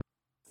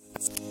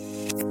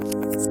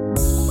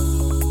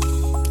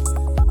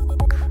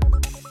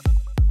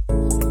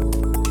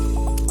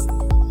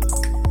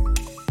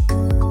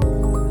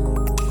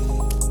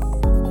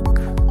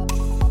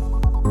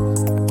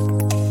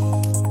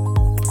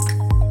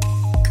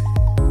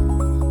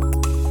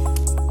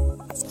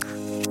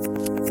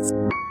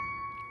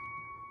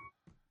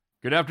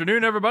Good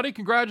afternoon, everybody.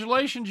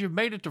 Congratulations. You've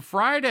made it to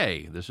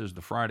Friday. This is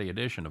the Friday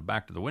edition of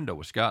Back to the Window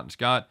with Scott and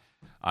Scott.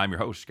 I'm your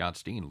host, Scott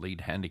Steen,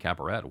 lead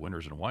handicapper at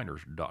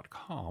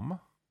winnersandwiners.com.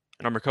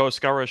 And I'm your co-host,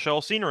 Scott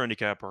Rochelle, senior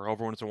handicapper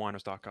over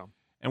winnersandwiners.com.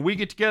 And we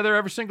get together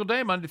every single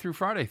day, Monday through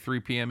Friday, 3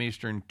 p.m.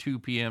 Eastern, 2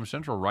 p.m.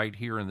 Central, right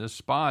here in this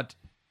spot,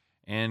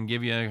 and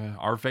give you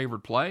our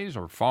favorite plays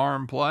or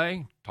farm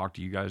play, talk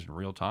to you guys in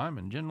real time,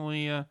 and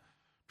generally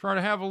try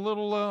to have a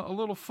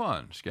little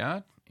fun,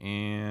 Scott.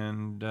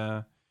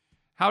 And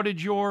how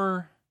did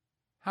your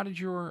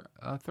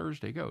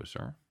Thursday go,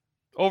 sir?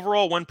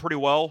 Overall, went pretty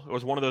well. It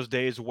was one of those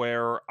days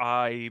where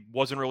I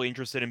wasn't really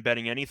interested in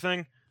betting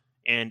anything,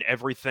 and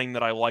everything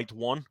that I liked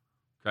won.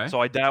 Okay. So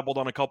I dabbled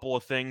on a couple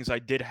of things. I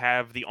did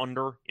have the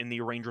under in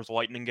the Rangers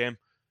Lightning game,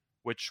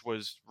 which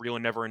was really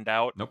never in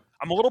doubt. Nope.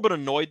 I'm a little bit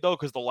annoyed, though,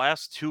 because the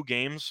last two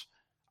games,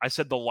 I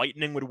said the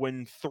Lightning would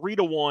win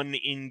 3-1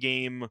 in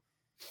game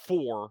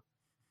 4,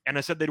 and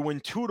I said they'd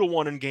win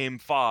 2-1 in game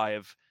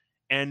 5,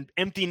 and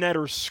empty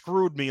netters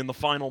screwed me in the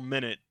final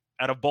minute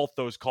out of both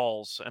those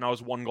calls, and I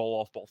was one goal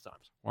off both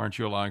times. Why aren't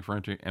you allowing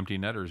for empty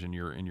netters in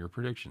your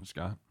predictions,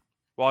 Scott?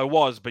 Well, I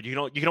was, but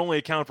you can only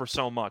account for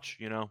so much,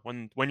 you know.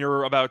 When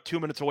you're about 2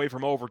 minutes away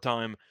from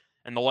overtime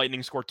and the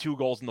Lightning score 2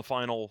 goals in the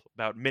final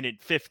about minute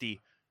 50,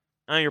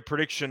 your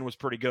prediction was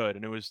pretty good,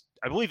 and it was,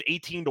 I believe,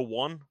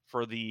 18-1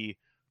 for the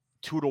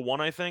 2-1,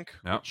 I think.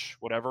 Yep. Which,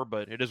 whatever,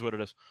 but it is what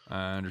it is.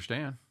 I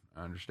understand.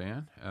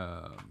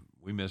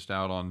 We missed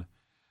out on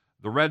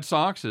the Red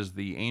Sox as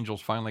the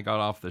Angels finally got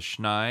off the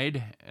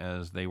schneid,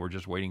 as they were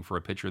just waiting for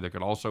a pitcher that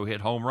could also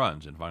hit home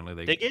runs, and finally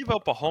They gave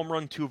up a home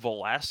run to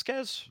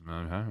Velasquez?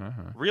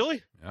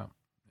 Really? Yeah.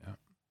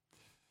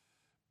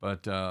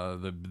 But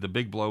the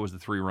big blow was the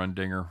 3-run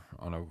dinger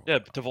on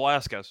to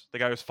Velasquez. The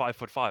guy was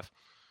 5'5".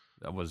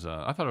 That was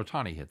I thought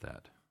Ohtani hit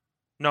that.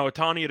 No,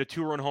 Ohtani hit a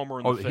 2-run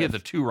homer in the 5th. He hit the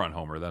 2-run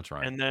homer. That's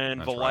right. And then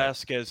That's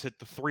Velasquez hit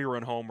the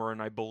 3-run homer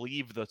in, I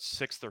believe, the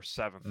 6th or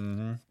 7th.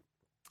 Mm-hmm.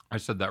 I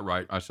said that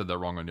right. I said that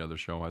wrong on the other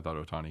show. I thought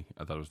it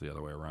was the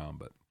other way around.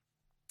 But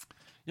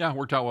yeah, it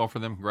worked out well for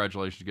them.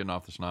 Congratulations getting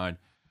off the snide.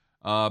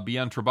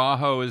 Bien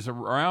Trabajo is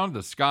around.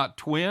 The Scott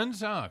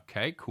twins.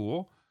 Okay,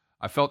 cool.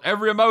 I felt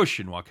every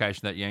emotion while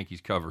catching that Yankees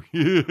cover.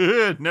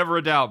 Never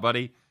a doubt,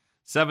 buddy.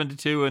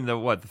 7-2 in the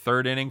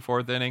 3rd inning,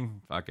 4th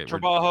inning. Okay,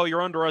 Trabajo,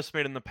 you're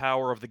underestimating the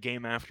power of the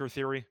game after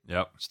theory.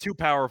 Yep. It's too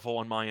powerful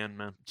on my end,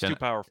 man. It's too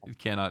powerful. It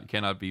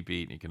cannot be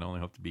beat. He can only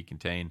hope to be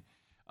contained.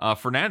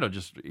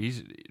 Fernando's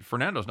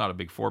not a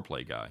big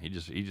foreplay guy. He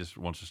just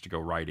wants us to go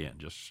right in,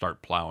 just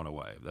start plowing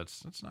away.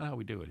 That's not how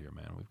we do it here,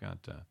 man. We're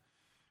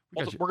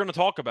going to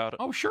talk about it.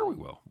 Oh, sure we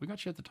will. We got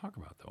shit to talk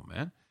about though,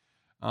 man.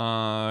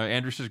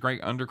 Andrew says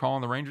great undercall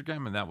in the Ranger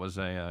game, and that was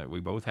we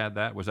both had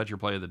that. Was that your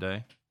play of the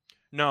day?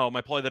 No,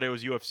 my play of the day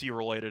was UFC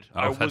related. Oh,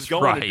 I was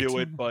going to do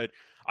it, but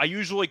I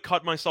usually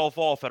cut myself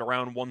off at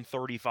around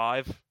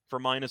 135 for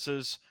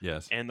minuses.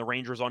 Yes. And the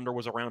Rangers under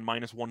was around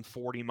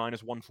 -140,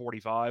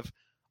 -145.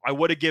 I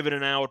would have given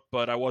it out,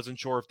 but I wasn't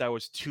sure if that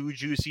was too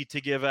juicy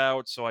to give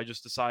out, so I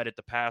just decided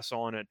to pass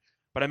on it.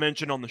 But I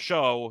mentioned on this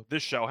show,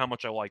 how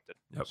much I liked it.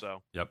 Yep.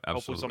 So absolutely.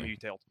 Hopefully some of you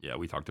tailed. Yeah,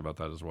 we talked about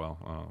that as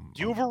well.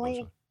 Do you have a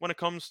rule when it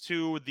comes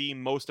to the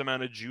most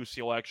amount of juice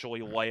you'll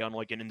actually lay on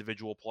like an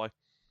individual play?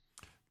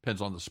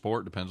 Depends on the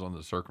sport, depends on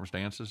the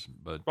circumstances,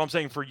 but well, I'm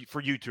saying for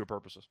YouTube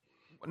purposes.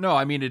 No,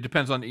 I mean it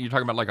depends on. You're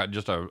talking about like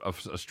just a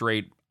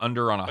straight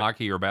under on a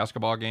hockey or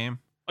basketball game,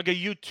 like a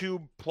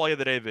YouTube play of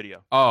the day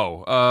video.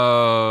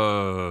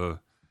 Oh,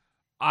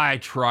 I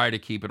try to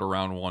keep it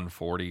around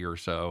 140 or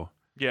so.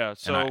 Yeah,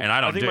 so I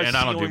don't do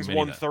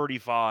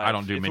 135. I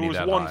don't do many that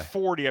high. If it was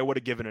 140, I would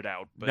have given it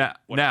out. But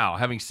now,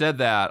 having said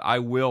that, I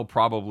will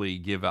probably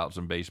give out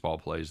some baseball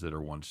plays that are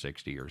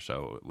 160 or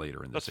so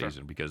later in the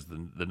season because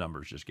the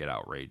numbers just get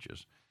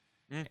outrageous.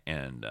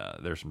 And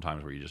there's some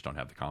times where you just don't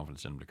have the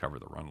confidence in them to cover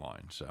the run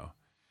line. So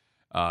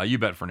you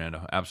bet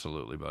Fernando.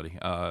 Absolutely, buddy.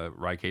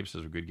 Rye Cape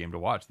says a good game to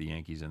watch, the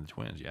Yankees and the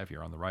Twins. Yeah, if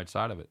you're on the right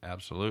side of it,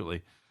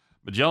 absolutely.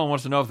 Magellan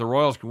wants to know if the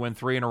Royals can win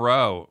 3 in a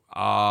row.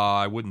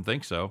 I wouldn't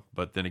think so.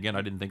 But then again,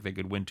 I didn't think they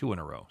could win 2 in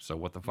a row. So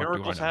what the fuck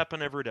Miracles do I know?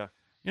 happen every day.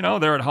 You know,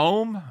 they're at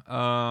home.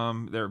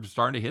 They're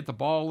starting to hit the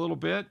ball a little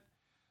bit.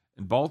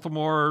 And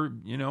Baltimore,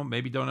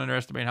 maybe don't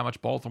underestimate how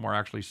much Baltimore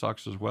actually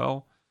sucks as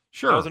well.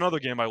 Sure. That was another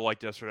game I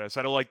liked yesterday. I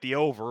said I liked the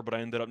over, but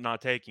I ended up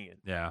not taking it.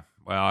 Yeah.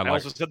 Well, I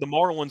also said the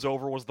Marlins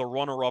over was the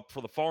runner-up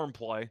for the farm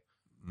play.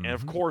 Mm-hmm. And,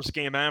 of course,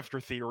 game after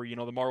theory,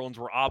 the Marlins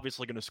were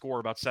obviously going to score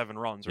about 7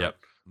 runs, right?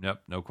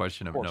 Yep. No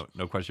question about it.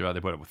 They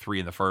put up 3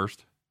 in the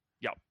first.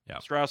 Yep.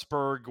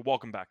 Strasburg,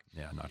 welcome back.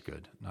 Yeah, not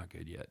good. Not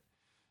good yet.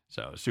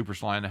 So, Super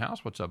Sly in the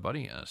house. What's up,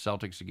 buddy?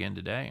 Celtics again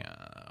today.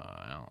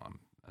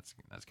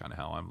 That's kind of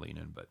how I'm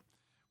leaning, but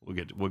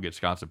we'll get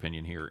Scott's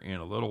opinion here in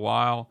a little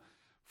while.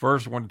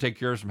 First, I want to take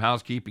care of some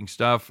housekeeping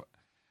stuff.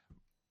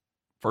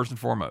 First and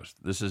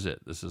foremost, this is it.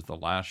 This is the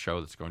last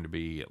show that's going to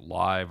be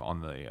live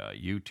on the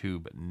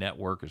YouTube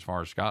network as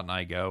far as Scott and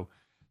I go.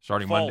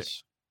 Starting Monday.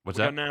 What's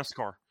that?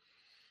 NASCAR.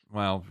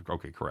 Well,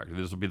 okay, correct.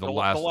 This will be the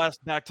last. The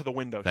last back to the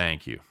window.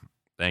 Thank you.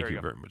 Thank you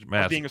very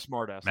much. Being a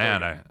smartass.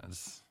 Man,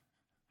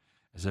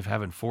 As if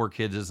having 4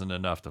 kids isn't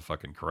enough to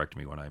fucking correct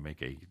me when I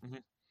make a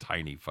Mhm.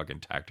 tiny fucking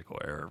tactical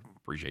error.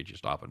 Appreciate you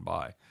stopping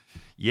by.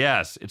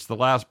 Yes, it's the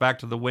last Back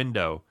to the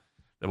Window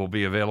that will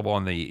be available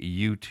on the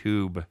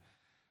YouTube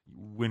the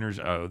Winners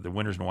and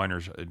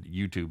Winers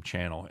YouTube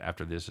channel.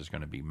 After this is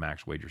going to be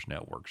Max Wagers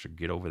Network. So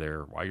get over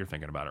there while you're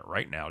thinking about it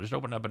right now. Just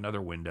open up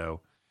another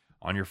window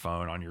on your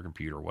phone, on your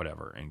computer,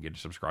 whatever, and get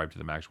subscribed to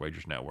the Max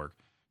Wagers Network,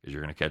 because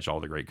you're going to catch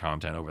all the great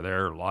content over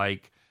there,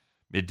 like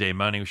Midday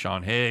Money with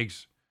Sean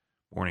Higgs,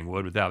 Morning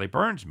Wood with Allie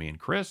Burns, me and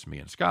Chris, me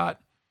and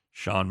Scott,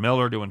 Sean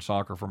Miller doing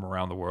soccer from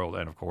around the world,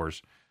 and of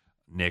course,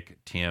 Nick,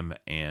 Tim,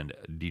 and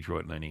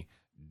Detroit Lenny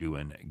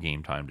doing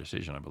Game Time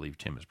Decision. I believe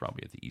Tim is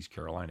probably at the East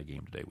Carolina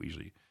game today.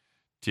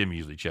 Tim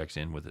usually checks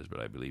in with us, but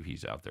I believe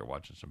he's out there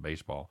watching some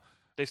baseball.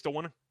 They still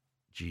winning?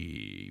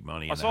 Gee,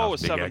 money in I the saw it house.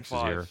 was Big X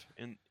is here.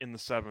 7-5 in the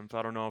 7th.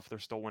 I don't know if they're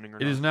still winning or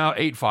It not. is now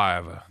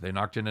 8-5. They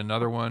knocked in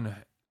another one.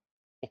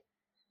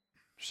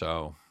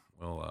 So,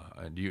 well,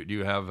 do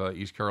you have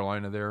East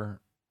Carolina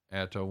there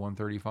at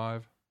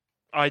 135?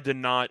 I did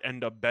not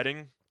end up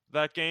betting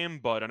that game,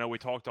 but I know we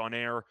talked on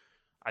air.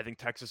 I think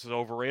Texas is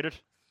overrated.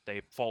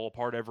 They fall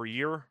apart every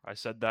year. I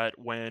said that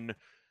when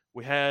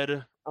we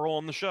had Earl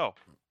on the show.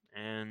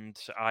 And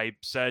I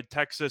said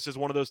Texas is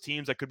one of those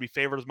teams that could be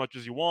favored as much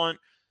as you want.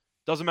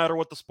 Doesn't matter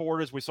what the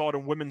sport is. We saw it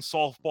in women's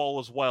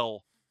softball as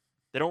well.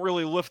 They don't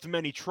really lift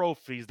many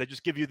trophies. They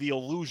just give you the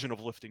illusion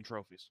of lifting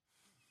trophies.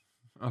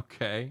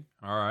 Okay.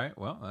 All right.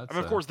 Well, that's... I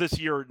mean, of course, this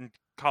year in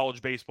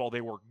college baseball,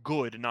 they were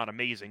good, not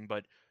amazing,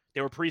 but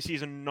they were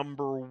preseason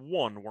number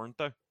 1, weren't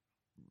they?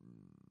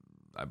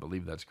 I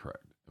believe that's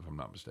correct, if I'm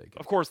not mistaken.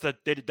 Of course,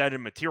 that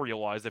didn't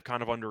materialize. They've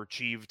kind of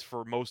underachieved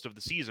for most of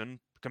the season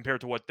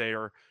compared to what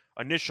their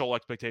initial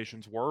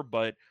expectations were,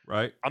 but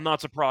right. I'm not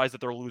surprised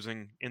that they're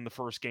losing in the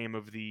first game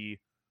of the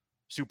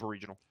Super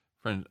Regional.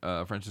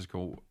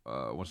 Francisco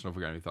wants to know if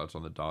we got any thoughts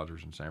on the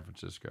Dodgers in San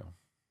Francisco.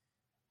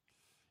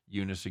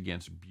 Eunice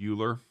against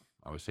Bueller.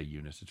 I would say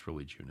Eunice. It's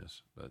really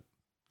Junis, but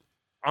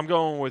I'm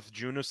going with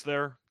Junis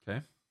there.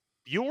 Okay.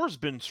 Bueller's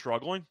been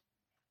struggling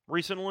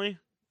recently,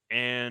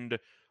 and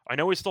I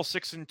know he's still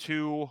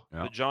 6-2.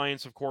 Yeah. The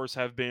Giants, of course,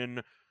 have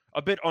been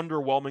a bit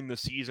underwhelming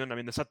this season. I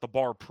mean, they set the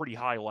bar pretty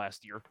high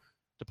last year,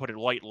 to put it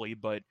lightly,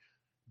 but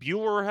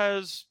Bueller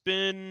has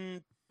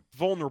been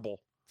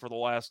vulnerable for the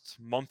last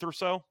month or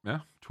so. Yeah,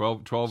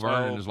 12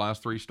 earned in his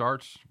last 3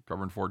 starts,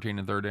 covering 14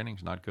 in third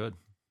innings. Not good.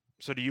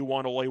 So do you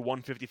want to lay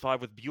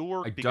 155 with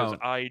Bueller?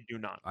 I do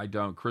not. I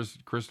don't.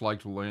 Chris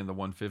liked laying the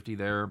 150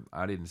 there.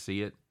 I didn't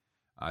see it.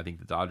 I think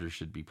the Dodgers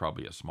should be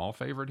probably a small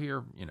favorite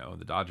here. You know,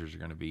 the Dodgers are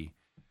going to be,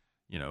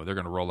 they're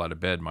going to roll out of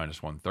bed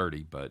minus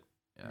 130, but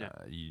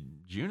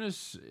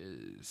Junis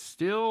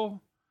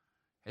still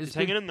is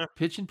hanging in there,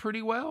 pitching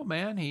pretty well,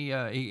 man. He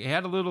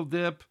had a little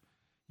dip.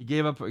 He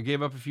gave up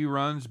a few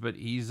runs, but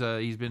he's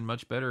been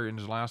much better in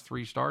his last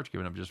 3 starts,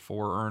 giving up just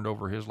 4 earned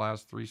over his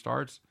last 3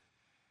 starts.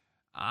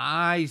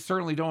 I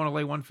certainly don't want to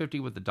lay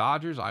 150 with the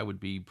Dodgers. I would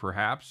be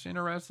perhaps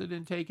interested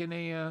in taking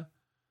a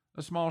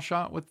small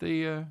shot with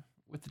the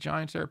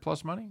Giants there at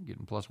plus money,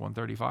 getting plus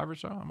 135 or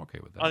so. I'm okay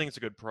with that. I think it's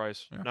a good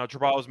price. Yeah. Now,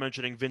 Trabal was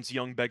mentioning Vince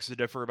Young begs to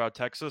differ about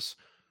Texas.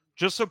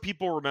 Just so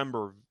people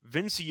remember,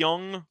 Vince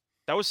Young,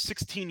 that was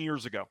 16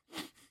 years ago.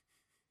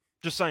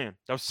 Just saying.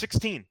 That was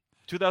 16.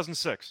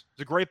 2006.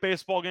 It's a great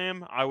baseball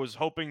game. I was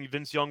hoping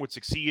Vince Young would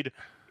succeed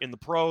in the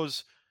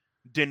pros.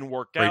 Didn't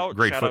work out.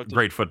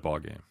 Great football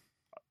game.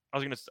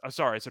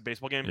 Sorry, I said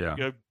baseball game.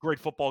 Yeah. Great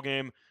football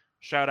game.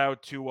 Shout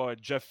out to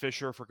Jeff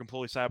Fisher for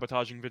completely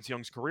sabotaging Vince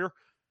Young's career.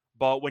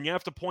 But when you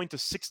have to point to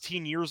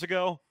 16 years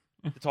ago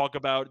to talk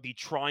about the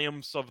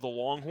triumphs of the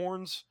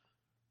Longhorns,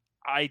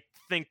 I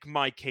think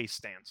my case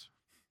stands.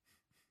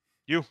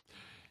 You?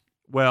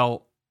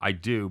 Well, I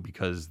do,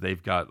 because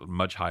they've got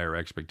much higher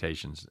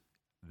expectations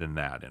than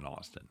that in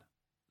Austin.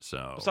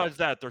 So besides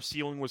that, their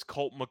ceiling was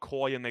Colt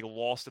McCoy, and they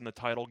lost in the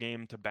title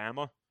game to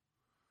Bama.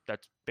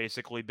 That's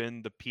basically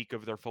been the peak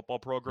of their football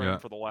program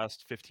for the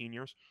last 15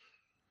 years.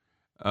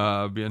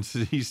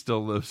 He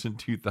still lives in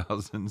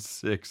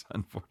 2006,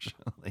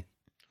 unfortunately.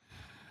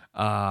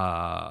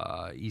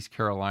 East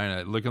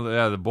Carolina,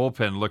 the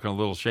bullpen looking a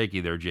little shaky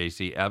there,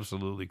 JC.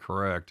 Absolutely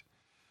correct.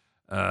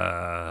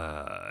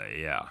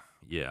 Yeah,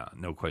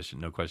 no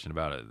question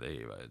about it.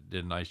 They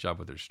did a nice job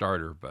with their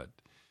starter, but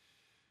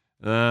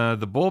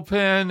the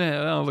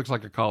bullpen looks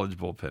like a college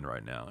bullpen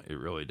right now. It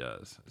really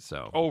does.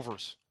 So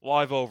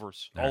live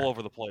overs, all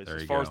over the place,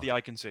 as far as the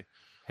eye can see.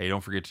 Hey,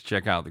 don't forget to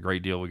check out the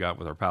great deal we got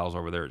with our pals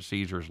over there at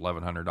Caesars.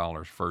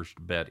 $1,100 first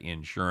bet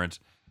insurance.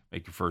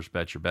 Make your first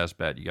bet your best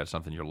bet. You got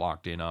something you're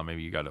locked in on.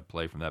 Maybe you got to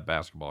play from that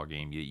basketball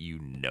game that you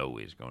know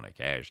is going to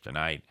cash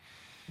tonight.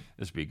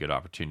 This would be a good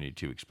opportunity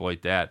to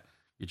exploit that.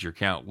 Get your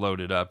account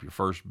loaded up. Your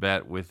first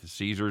bet with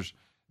Caesars,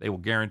 they will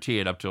guarantee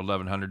it up to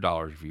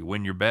 $1,100. If you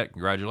win your bet,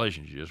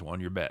 congratulations, you just won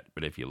your bet.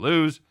 But if you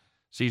lose,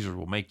 Caesars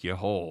will make you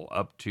whole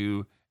up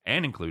to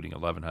and including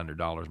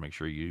 $1,100. Make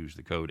sure you use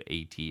the code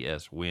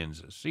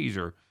ATSWINS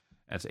Caesar.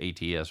 That's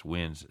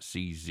ATSWINS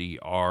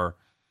CZR.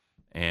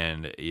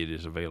 And it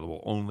is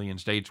available only in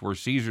states where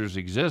Caesars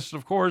exists,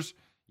 of course.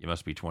 You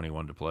must be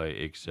 21 to play,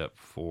 except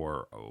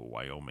for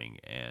Wyoming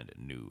and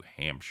New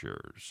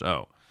Hampshire.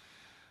 So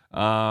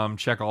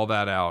check all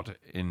that out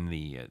in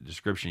the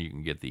description. You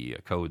can get the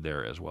code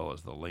there as well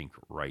as the link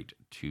right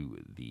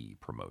to the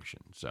promotion.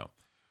 So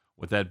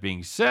with that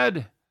being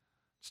said,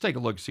 let's take a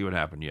look and see what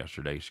happened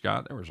yesterday,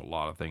 Scott. There was a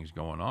lot of things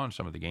going on.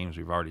 Some of the games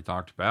we've already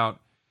talked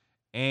about,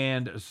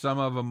 and some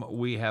of them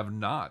we have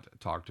not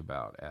talked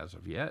about as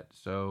of yet.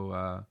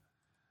 So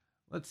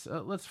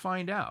let's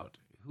find out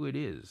who it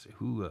is,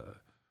 who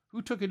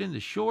took it in the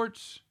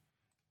shorts,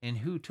 and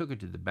who took it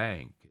to the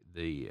bank.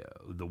 The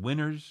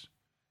winners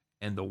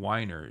and the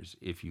whiners,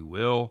 if you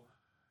will.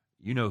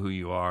 You know who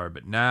you are,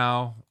 but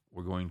now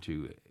we're going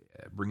to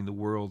bring the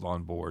world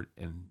on board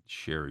and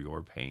share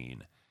your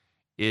pain.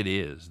 It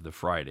is the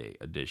Friday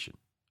edition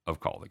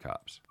of Call the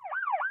Cops.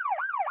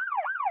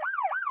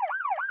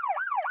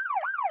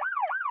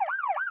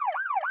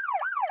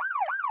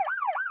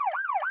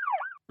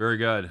 Very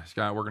good,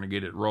 Scott. We're going to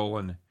get it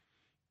rolling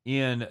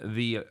in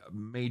the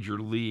major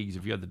leagues.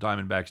 If you had the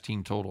Diamondbacks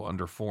team total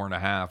under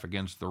 4.5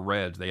 against the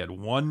Reds, they had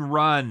one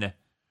run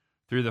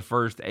through the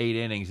first 8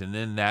 innings, and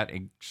then that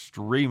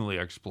extremely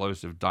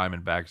explosive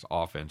Diamondbacks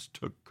offense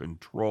took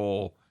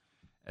control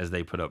as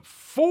they put up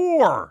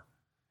 4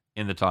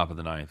 in the top of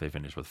the 9th. They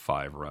finished with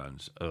 5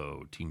 runs.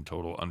 Oh, team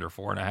total under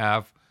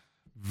 4.5.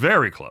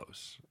 Very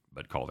close,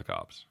 but call the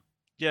cops.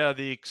 Yeah,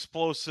 the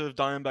explosive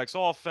Diamondbacks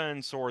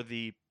offense or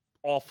the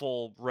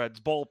awful Reds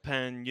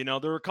bullpen.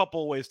 There are a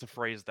couple ways to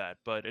phrase that,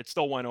 but it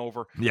still went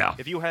over. Yeah.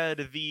 If you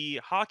had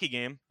the hockey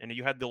game and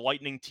you had the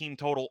Lightning team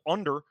total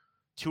under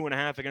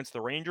 2.5 against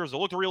the Rangers, it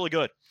looked really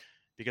good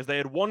because they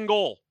had 1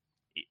 goal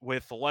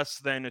with less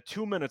than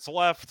 2 minutes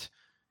left,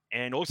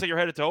 and it looks like you're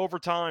headed to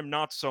overtime.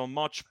 Not so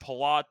much.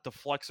 Palat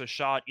deflects a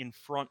shot in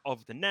front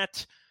of the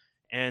net,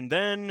 and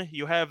then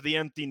you have the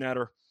empty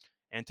netter,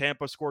 and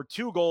Tampa scored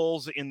 2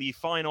 goals in the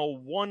final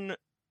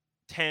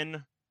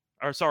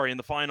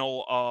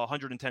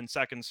 110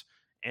 seconds,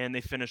 and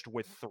they finished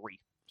with 3.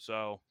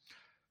 So,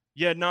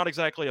 yeah, not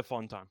exactly a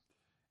fun time.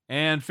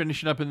 And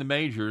finishing up in the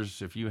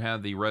majors, if you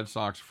had the Red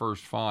Sox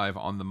first 5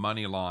 on the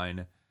money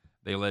line,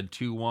 they led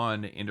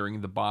 2-1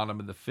 entering the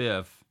bottom of the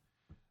 5th.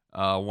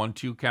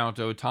 1-2 count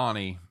to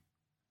Ohtani.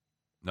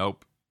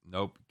 Nope.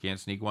 Can't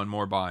sneak one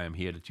more by him.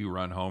 He had a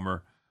 2-run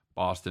homer.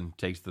 Boston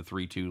takes the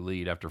 3-2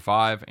 lead after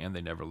 5, and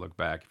they never look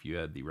back. If you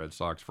had the Red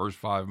Sox first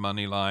 5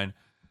 money line,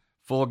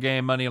 full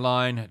game money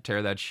line,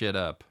 tear that shit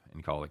up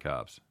and call the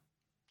cops.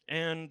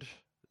 And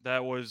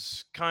that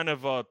was kind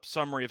of a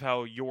summary of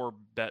how your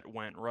bet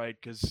went, right?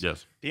 Because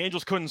yes, the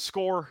Angels couldn't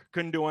score,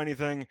 couldn't do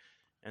anything,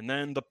 and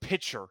then the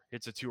pitcher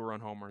hits a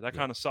 2-run homer. That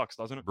kind of sucks,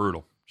 doesn't it?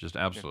 Brutal. Just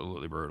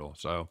absolutely brutal.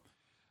 So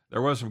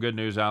there was some good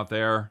news out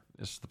there.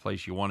 This is the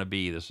place you want to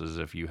be. This is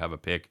if you have a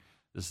pick.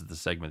 This is the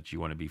segment that you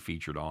want to be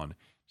featured on.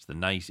 It's the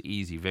nice,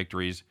 easy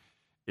victories.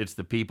 It's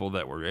the people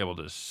that were able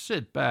to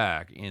sit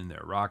back in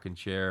their rocking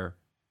chair,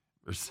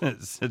 or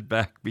sit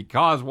back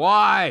because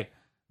why?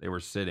 They were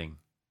sitting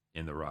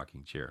in the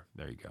rocking chair.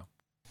 There you go.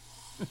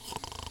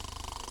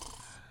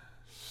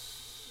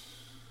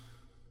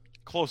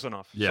 Close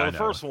enough. Yeah, so the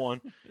first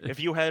one, if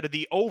you had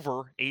the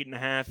over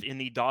 8.5 in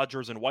the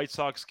Dodgers and White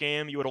Sox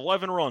game, you had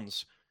 11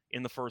 runs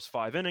in the first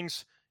 5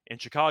 innings. And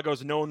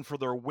Chicago's known for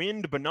their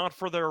wind, but not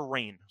for their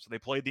rain. So they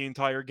played the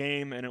entire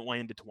game, and it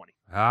landed 20.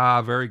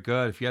 Very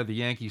good. If you had the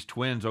Yankees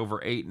Twins over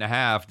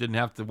 8.5, didn't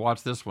have to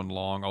watch this one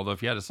long. Although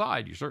if you had a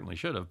side, you certainly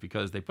should have,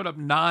 because they put up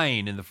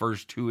 9 in the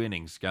first 2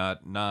 innings,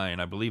 Scott. 9.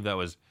 I believe that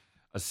was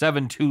a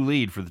 7-2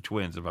 lead for the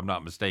Twins, if I'm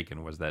not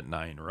mistaken, was that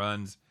 9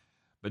 runs.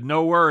 But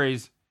no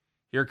worries.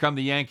 Here come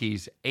the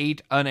Yankees.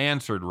 8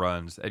 unanswered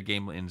runs. That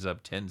game ends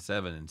up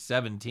 10-7 and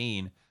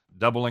 17,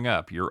 doubling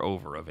up your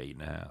over of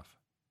 8.5.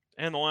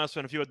 And the last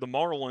one, if you had the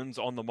Marlins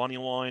on the money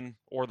line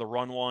or the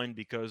run line,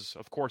 because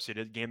of course they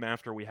did game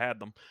after we had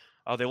them,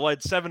 they led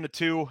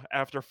 7-2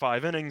 after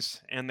 5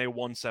 innings, and they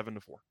won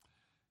 7-4.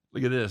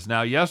 Look at this.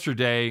 Now,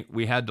 yesterday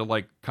we had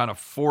to kind of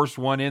force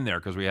one in there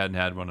because we hadn't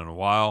had one in a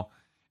while,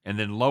 and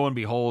then lo and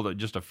behold,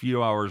 just a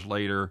few hours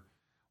later,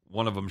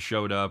 one of them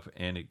showed up,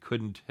 and it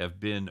couldn't have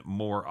been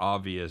more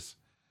obvious.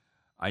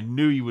 I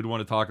knew you would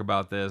want to talk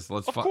about this.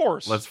 Of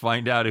course. Let's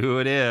find out who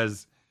it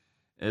is.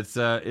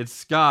 It's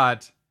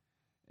Scott.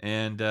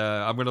 And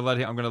I'm gonna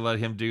let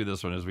him do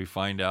this one as we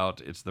find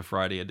out it's the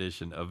Friday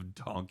edition of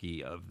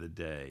Donkey of the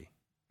Day.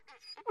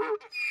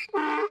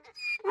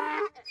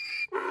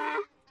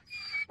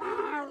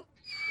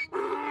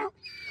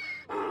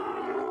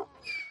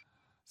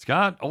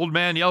 Scott, old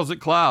man yells at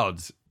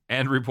clouds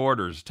and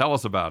reporters. Tell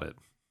us about it.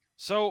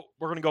 So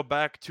we're gonna go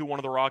back to one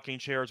of the rocking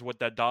chairs with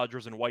that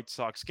Dodgers and White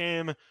Sox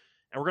game, and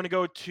we're gonna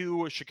go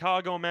to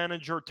Chicago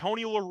manager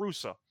Tony La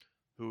Russa,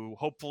 who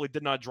hopefully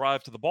did not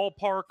drive to the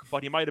ballpark,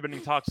 but he might have been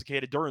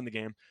intoxicated during the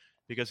game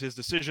because his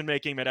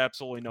decision-making made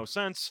absolutely no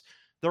sense.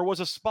 There was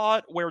a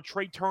spot where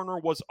Trey Turner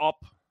was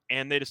up,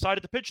 and they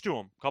decided to pitch to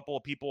him. A couple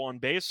of people on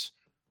base.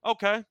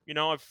 Okay,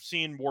 I've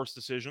seen worse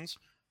decisions.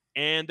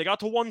 And they got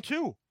to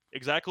 1-2,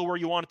 exactly where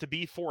you want it to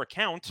be for a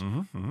count.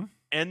 Mm-hmm.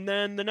 And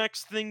then the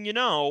next thing you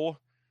know,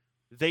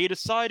 they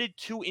decided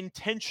to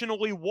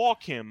intentionally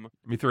walk him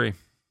Give me three.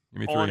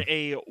 on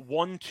a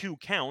 1-2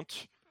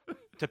 count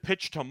to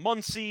pitch to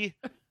Muncy,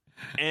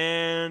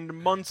 and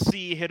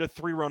Muncy hit a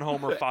 3-run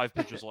homer 5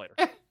 pitches later.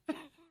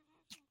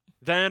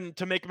 Then,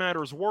 to make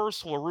matters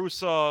worse, La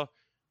Russa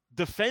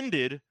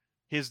defended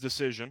his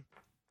decision,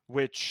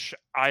 which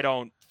I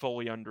don't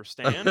fully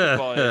understand,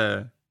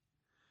 but...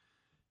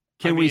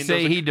 Can we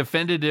say he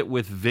defended it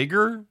with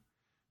vigor?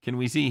 Can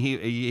we see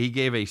he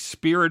gave a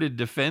spirited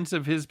defense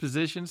of his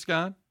position,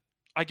 Scott?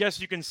 I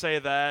guess you can say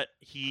that.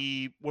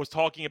 He was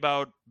talking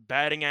about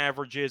batting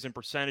averages and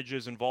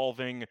percentages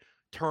involving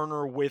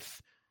Turner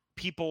with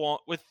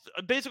people with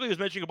basically he was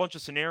mentioning a bunch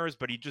of scenarios,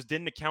 but he just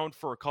didn't account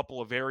for a couple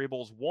of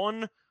variables.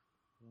 One,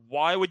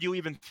 why would you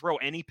even throw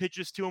any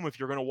pitches to him if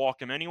you're going to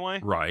walk him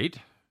anyway? Right.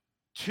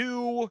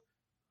 Two,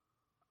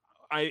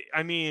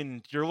 I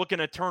mean, you're looking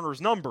at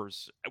Turner's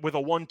numbers with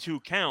a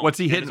 1-2 count. What's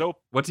he hitting?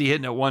 What's he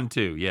hitting at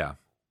 1-2? Yeah.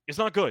 It's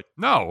not good.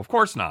 No, of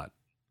course not.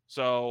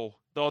 So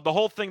the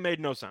whole thing made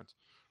no sense.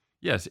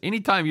 Yes.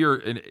 Anytime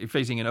you're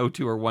facing an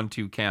 0-2 or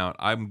 1-2 count,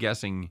 I'm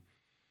guessing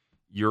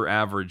your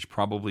average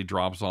probably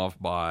drops off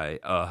by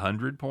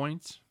 100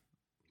 points.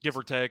 Give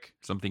or take.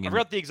 Something I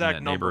forgot the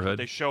exact number, but neighborhood.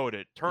 they showed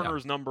it.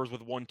 Turner's numbers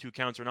with 1-2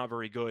 counts are not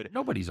very good.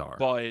 Nobody's are.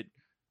 But,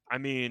 I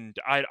mean,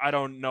 I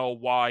don't know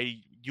why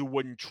you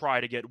wouldn't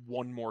try to get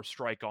one more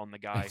strike on the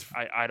guy.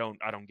 I don't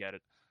get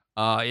it.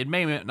 It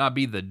may not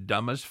be the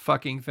dumbest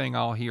fucking thing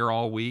I'll hear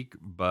all week,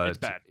 but it's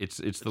bad.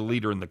 It's the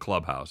leader in the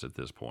clubhouse at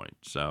this point.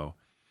 So,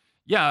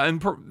 yeah,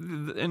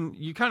 and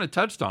you kind of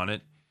touched on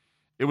it.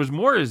 It was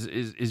more is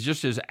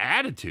just his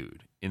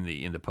attitude in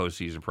the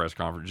postseason press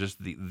conference, just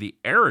the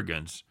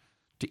arrogance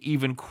to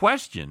even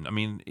question. I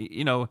mean,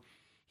 you know,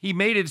 he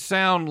made it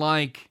sound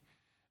like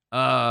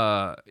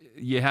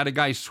you had a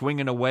guy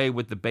swinging away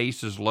with the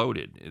bases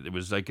loaded. It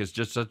was like it's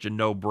just such a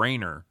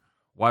no-brainer.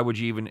 Why would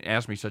you even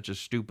ask me such a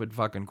stupid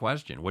fucking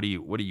question? What are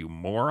you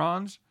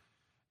morons?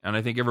 And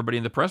I think everybody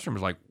in the press room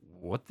was like,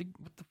 what the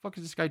fuck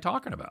is this guy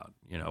talking about?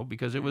 You know,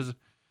 because it was.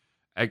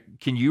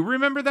 Can you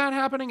remember that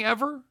happening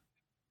ever?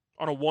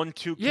 On a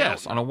 1-2 count?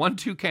 Yes, on a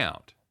 1-2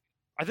 count.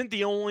 I think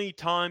the only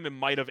time it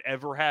might have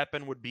ever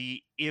happened would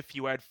be if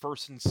you had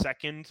first and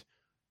second,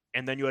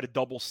 and then you had a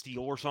double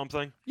steal or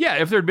something. Yeah,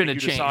 if there had been a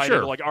change,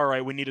 sure. Like, all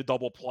right, we need a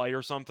double play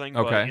or something.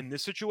 Okay. But in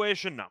this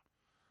situation, no.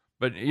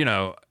 But, you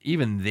know,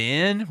 even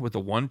then, with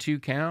the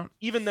 1-2 count?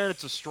 Even then,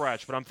 it's a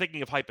stretch, but I'm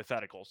thinking of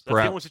hypotheticals. That's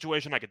Perhaps. the only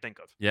situation I could think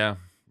of. Yeah,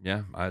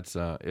 it's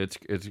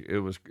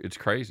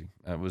crazy.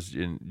 That was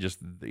in just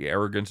the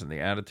arrogance and the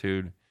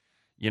attitude.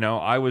 You know,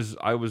 I was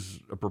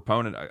a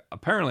proponent.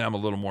 Apparently, I'm a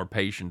little more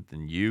patient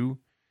than you,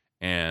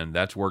 and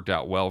that's worked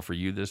out well for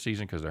you this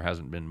season because there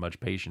hasn't been much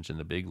patience in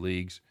the big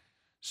leagues.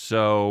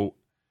 So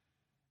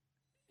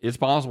it's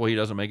possible he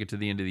doesn't make it to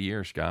the end of the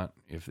year, Scott.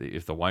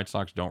 If the White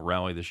Sox don't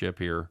rally the ship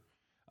here,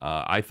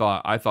 I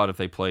thought if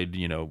they played,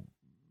 you know,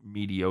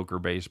 mediocre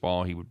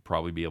baseball, he would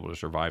probably be able to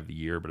survive the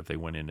year. But if they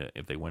went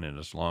in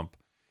a slump,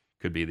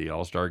 could be the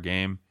All-Star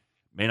game.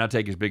 May not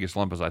take as big a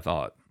slump as I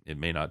thought. It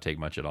may not take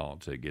much at all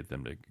to get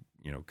them to,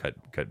 you know, cut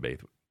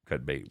bait.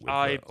 With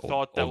I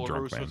thought that La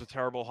Russa was a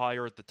terrible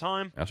hire at the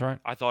time. That's right.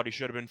 I thought he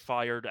should have been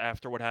fired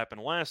after what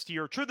happened last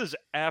year. Truth is,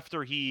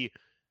 after he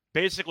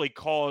basically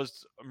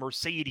caused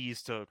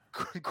Mercedes to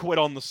quit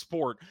on the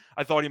sport,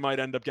 I thought he might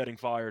end up getting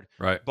fired.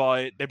 Right.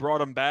 But they brought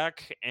him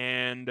back,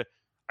 and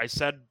I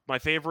said my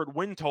favorite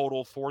win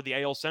total for the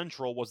AL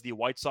Central was the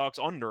White Sox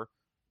under,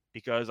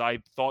 because I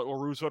thought La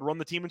Russa would run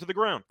the team into the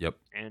ground. Yep.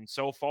 And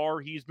so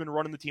far, he's been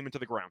running the team into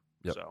the ground.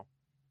 Yep. So,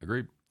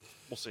 agreed.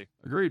 We'll see.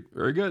 Agreed.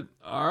 Very good.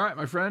 All right,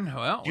 my friend.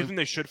 Well, do you think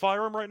they should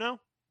fire him right now?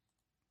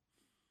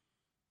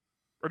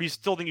 Or do you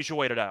still think you should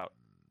wait it out?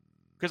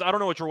 Because I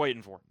don't know what you're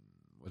waiting for.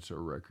 What's our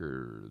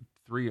record?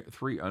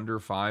 Three under,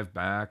 5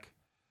 back.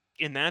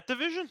 In that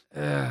division?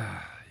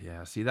 Yeah.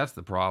 See, that's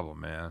the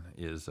problem, man.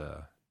 Is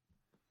I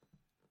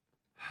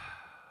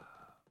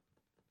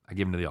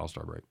give him to the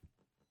All-Star break.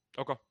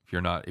 Okay. If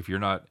you're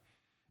not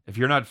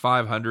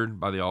 500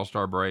 by the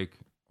All-Star break,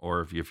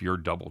 or if you're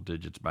double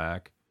digits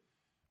back,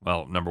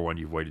 well, number one,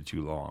 you've waited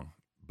too long.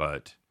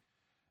 But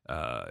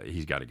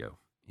he's got to go.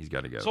 He's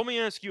got to go. So let me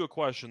ask you a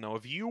question, though.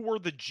 If you were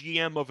the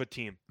GM of a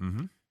team,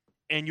 mm-hmm.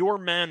 and your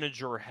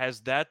manager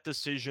has that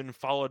decision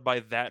followed by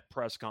that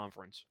press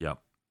conference, yep.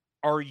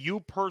 Are you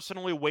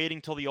personally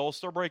waiting till the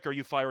All-Star break, or are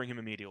you firing him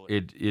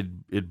immediately?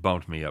 It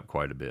bumped me up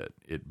quite a bit.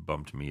 It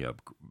bumped me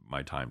up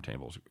my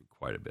timetables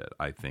quite a bit.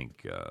 I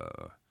think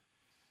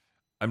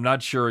I'm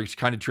not sure. It's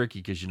kind of tricky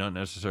because you don't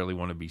necessarily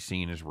want to be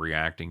seen as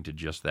reacting to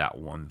just that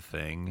one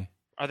thing.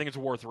 I think it's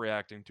worth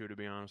reacting to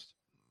be honest.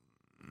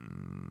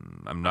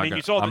 I'm not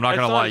going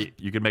to lie.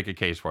 You could make a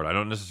case for it. I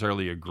don't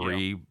necessarily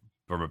agree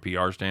from a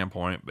PR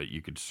standpoint, but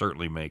you could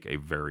certainly make a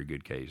very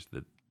good case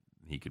that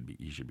he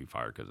should be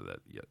fired because of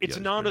that. It's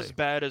not as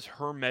bad as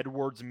Herm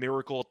Edwards'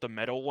 miracle at the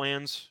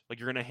Meadowlands. Like,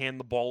 you're going to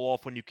hand the ball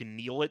off when you can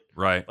kneel it.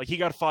 Right. Like, he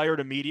got fired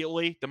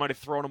immediately. They might have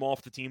thrown him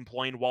off the team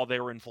plane while they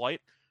were in flight.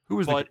 Who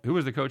was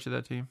the coach of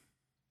that team?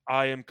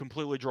 I am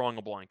completely drawing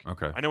a blank.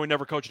 Okay. I know he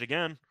never coached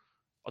again.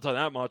 I'll tell you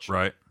that much.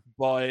 Right.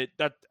 But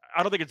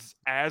I don't think it's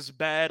as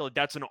bad. Like,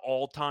 that's an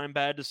all-time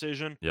bad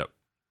decision. Yep.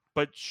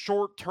 But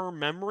short-term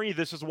memory,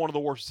 this is one of the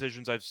worst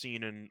decisions I've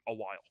seen in a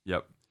while.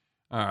 Yep.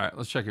 All right,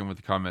 let's check in with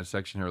the comment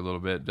section here a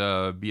little bit.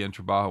 BN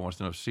Trabajo wants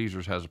to know if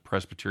Caesars has a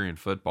Presbyterian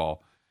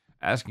football.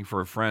 Asking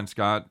for a friend,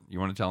 Scott. You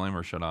want to tell him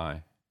or should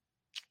I?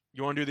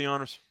 You want to do the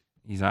honors?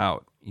 He's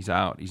out. He's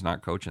out. He's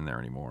not coaching there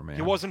anymore, man.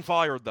 He wasn't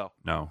fired, though.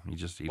 No,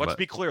 Let's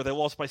be clear. They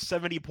lost by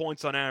 70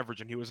 points on average,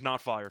 and he was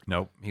not fired.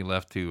 Nope. He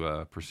left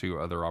to pursue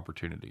other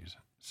opportunities.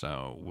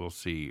 So we'll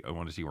see. I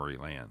want to see where he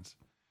lands.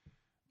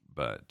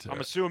 But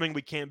I'm assuming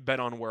we can't bet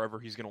on wherever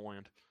he's going to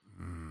land.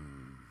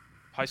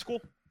 High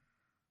school?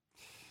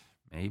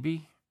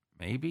 Maybe.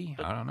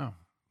 I don't know.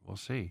 We'll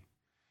see.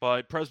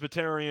 But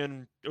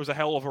Presbyterian, it was a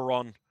hell of a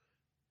run.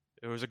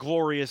 It was a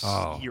glorious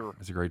year.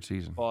 It's a great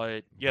season.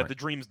 But, yeah, the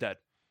dream's dead.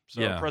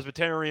 So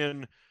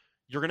Presbyterian,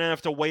 you're going to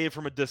have to wave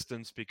from a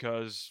distance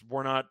because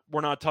we're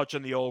not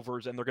touching the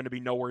overs, and they're going to be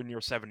nowhere near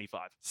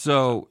 75.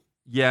 So,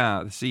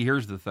 yeah, see,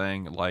 here's the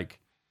thing. Like,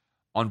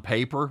 on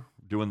paper,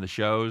 doing the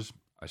shows,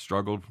 I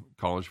struggled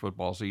college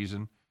football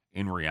season.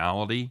 In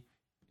reality,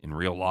 in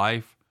real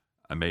life,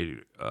 I made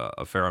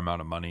a fair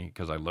amount of money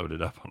because I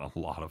loaded up on a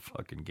lot of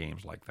fucking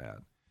games like that.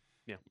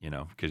 Yeah. You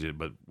know,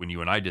 but when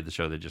you and I did the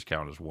show, they just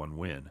count as one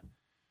win.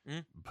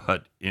 Mm.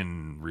 But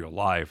in real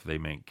life, they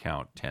may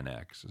count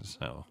 10x.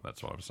 So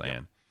that's what I'm saying.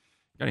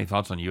 Yeah. Got any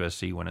thoughts on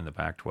USC winning the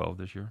Pac-12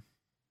 this year?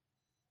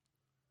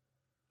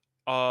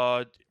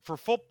 For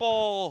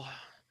football,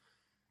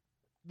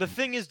 the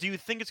thing is, do you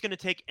think it's going to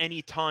take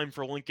any time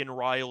for Lincoln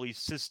Riley's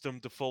system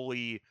to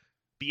fully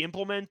be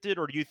implemented,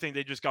 or do you think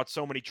they just got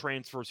so many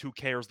transfers? Who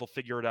cares? They'll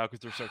figure it out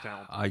because they're so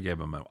talented. I give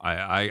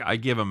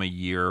them a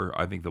year.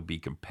 I think they'll be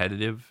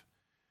competitive.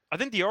 I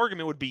think the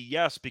argument would be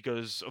yes,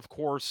 because of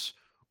course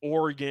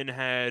Oregon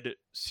had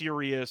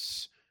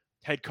serious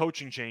head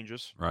coaching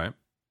changes, right?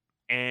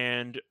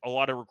 And a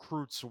lot of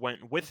recruits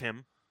went with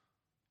him.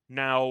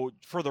 Now,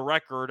 for the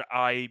record,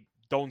 I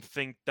don't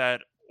think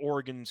that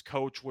Oregon's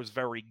coach was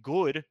very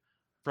good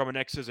from an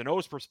X's and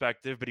O's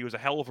perspective, but he was a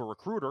hell of a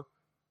recruiter.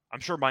 I'm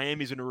sure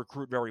Miami's going to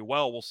recruit very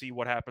well. We'll see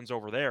what happens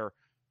over there.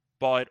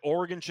 But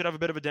Oregon should have a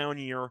bit of a down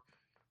year.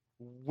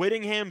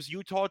 Whittingham's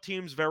Utah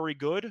team's very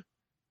good.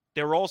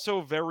 They're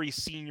also very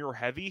senior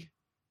heavy.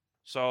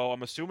 So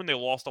I'm assuming they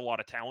lost a lot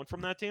of talent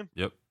from that team.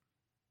 Yep.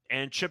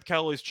 And Chip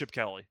Kelly's Chip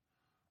Kelly.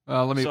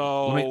 Let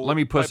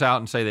me puss out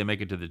and say they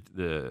make it to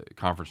the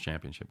conference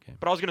championship game.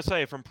 But I was going to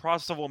say, from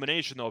process of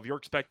elimination, though, if you're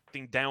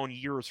expecting down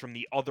years from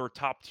the other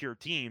top-tier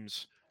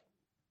teams,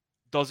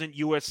 doesn't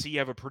USC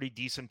have a pretty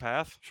decent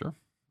path? Sure.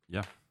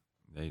 Yeah.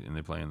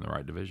 They play in the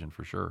right division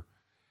for sure.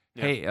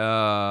 Yeah. Hey,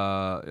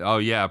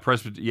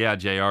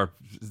 JR,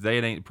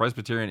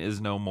 Presbyterian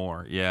is no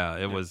more. Yeah,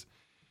 it was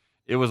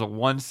a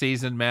one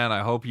season, man.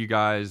 I hope you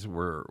guys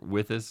were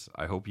with us.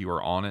 I hope you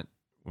were on it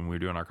when we were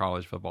doing our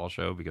college football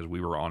show, because we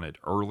were on it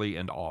early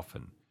and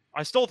often.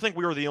 I still think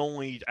we were the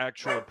only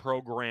actual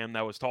program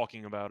that was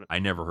talking about it. I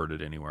never heard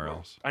it anywhere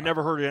else. I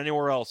never heard it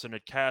anywhere else, and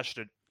it cashed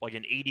at like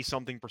an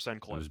 80-something%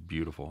 clip. It was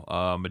beautiful.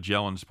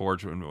 Magellan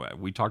Sports,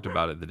 we talked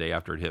about it the day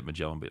after it hit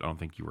Magellan, but I don't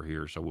think you were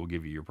here, so we'll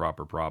give you your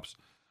proper props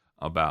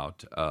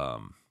about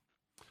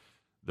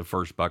the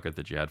first bucket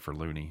that you had for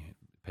Looney.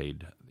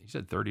 Paid, he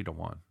said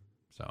 30-1.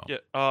 So yeah,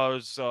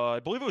 I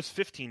believe it was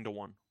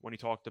 15-1 when he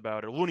talked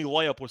about it. Looney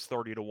layup was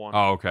 30-1.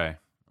 Oh, okay.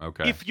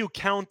 If you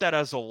count that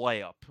as a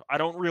layup, I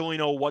don't really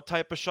know what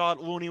type of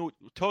shot Looney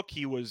took.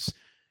 He was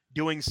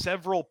doing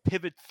several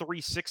pivot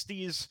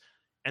 360s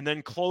and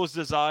then closed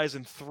his eyes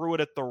and threw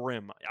it at the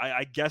rim.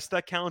 I guess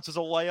that counts as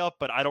a layup,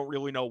 but I don't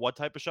really know what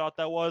type of shot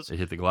that was. It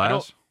hit the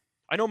glass?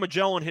 I know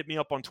Magellan hit me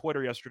up on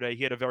Twitter yesterday.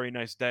 He had a very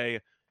nice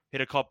day. Hit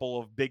a couple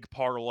of big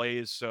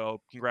parlays,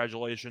 so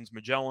congratulations,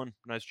 Magellan.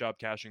 Nice job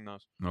cashing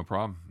those. No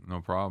problem.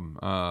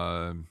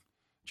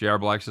 JR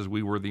Black says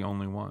we were the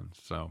only ones,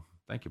 so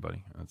thank you,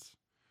 buddy.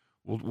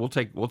 We'll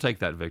take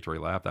that victory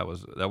lap. That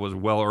was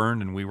well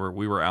earned, and we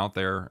were out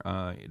there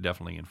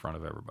definitely in front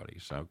of everybody.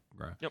 So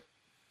yep.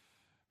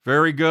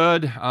 Very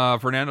good.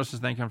 Fernando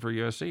says thank you for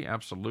USC.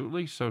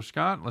 Absolutely. So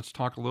Scott, let's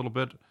talk a little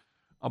bit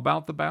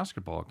about the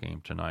basketball game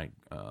tonight.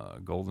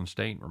 Golden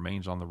State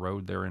remains on the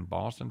road there in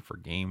Boston for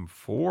Game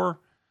 4.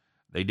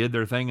 They did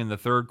their thing in the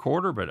third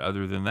quarter, but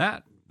other than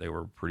that, they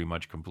were pretty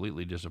much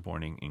completely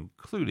disappointing,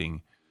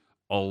 including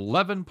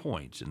 11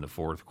 points in the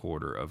fourth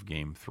quarter of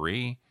Game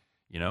 3.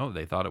 You know,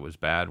 they thought it was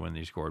bad when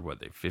they scored,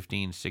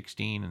 15,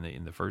 16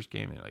 in the first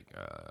game. They're like,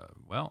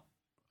 well,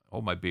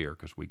 hold my beer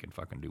because we can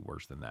fucking do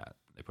worse than that.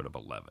 They put up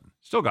 11.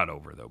 Still got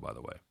over, though, by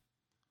the way.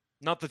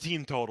 Not the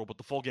team total, but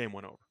the full game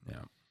went over.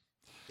 Yeah.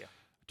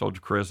 Told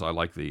you, Chris, I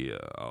like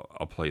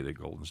I'll play the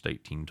Golden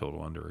State team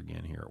total under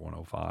again here at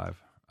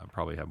 105. I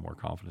probably have more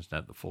confidence in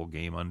that, the full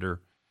game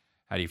under.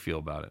 How do you feel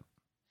about it?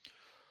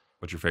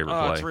 What's your favorite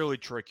play? It's really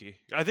tricky.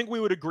 I think we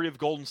would agree if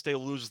Golden State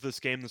loses this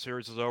game, the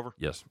series is over.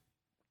 Yes.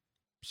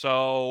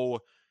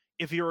 So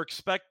if you're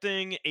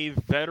expecting a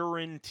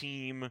veteran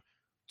team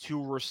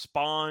to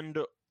respond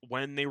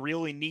when they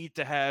really need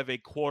to have a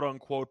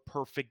quote-unquote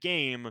perfect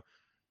game,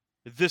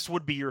 this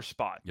would be your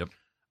spot. Yep.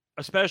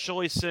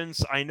 especially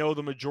since I know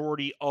the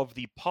majority of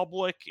the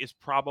public is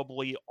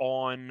probably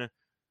on,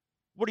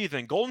 what do you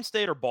think, Golden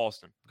State or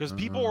Boston? Because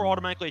people are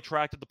automatically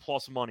attracted to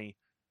plus money,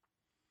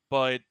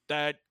 but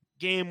that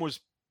game was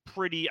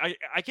pretty,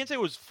 I can't say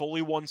it was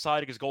fully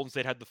one-sided because Golden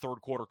State had the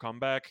third quarter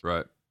comeback.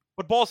 Right.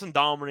 But Boston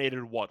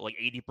dominated, what, like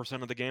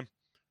 80% of the game?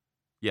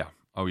 Yeah.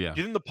 Oh, yeah.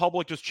 Do you think the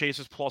public just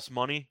chases plus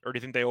money, or do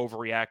you think they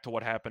overreact to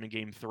what happened in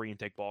Game 3 and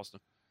take Boston?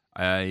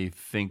 I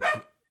think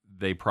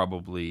they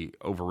probably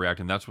overreact,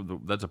 and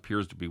that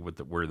appears to be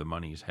where the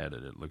money's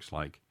headed. It looks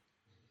like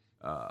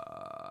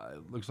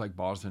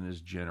Boston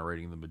is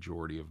generating the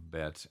majority of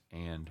bets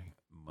and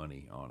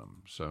money on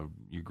them. So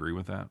you agree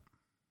with that?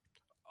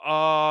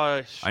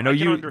 I know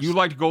you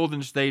liked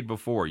Golden State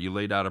before. You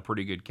laid out a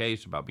pretty good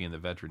case about being the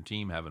veteran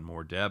team, having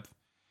more depth.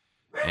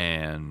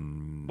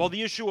 And well,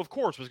 the issue, of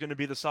course, was going to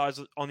be the size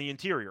on the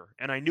interior.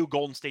 And I knew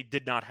Golden State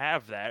did not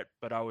have that,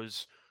 but I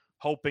was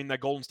hoping that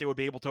Golden State would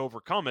be able to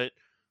overcome it.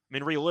 I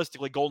mean,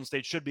 realistically, Golden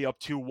State should be up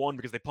 2-1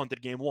 because they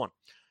punted game 1.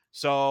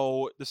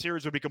 So the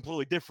series would be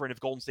completely different if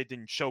Golden State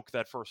didn't choke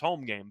that first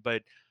home game.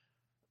 But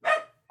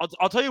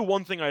I'll tell you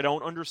one thing I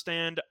don't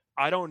understand.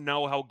 I don't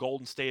know how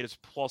Golden State is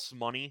plus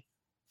money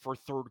for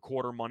third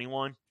quarter money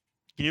line.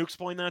 Can you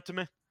explain that to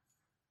me?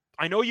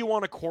 I know you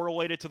want to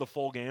correlate it to the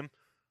full game.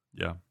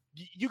 Yeah.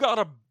 You got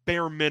to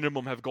bare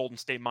minimum have Golden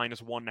State minus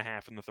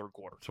 1.5 in the third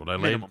quarter.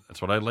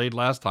 That's what I laid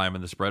last time,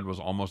 and the spread was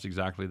almost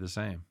exactly the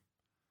same.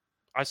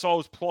 I saw it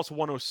was plus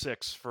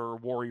 106 for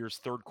Warriors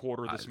third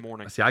quarter this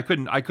morning. See, I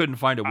couldn't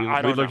find it.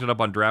 We looked it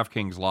up on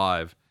DraftKings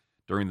Live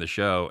during the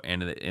show,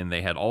 and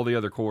they had all the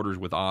other quarters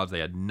with odds. They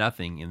had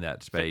nothing in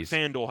that space.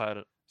 FanDuel had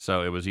it.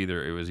 So it was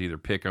either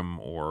pick 'em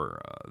or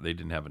they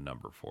didn't have a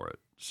number for it.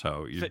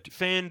 So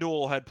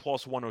FanDuel had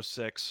plus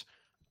 106.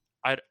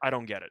 I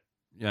don't get it.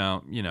 Yeah,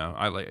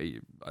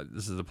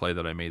 this is a play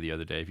that I made the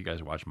other day. If you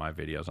guys watch my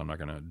videos, I'm not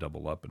going to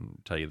double up and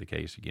tell you the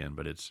case again,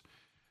 but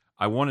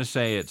I want to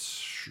say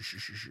it's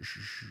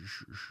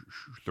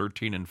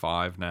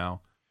 13-5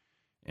 now,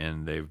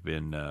 and they've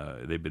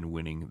been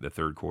winning the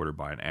third quarter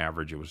by an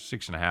average. It was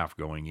 6.5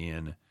 going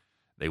in.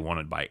 They won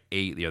it by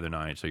 8 the other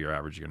night, so your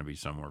average is going to be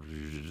somewhere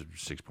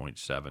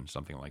 6.7,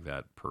 something like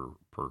that per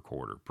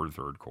quarter, per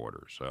third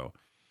quarter. So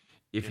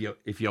if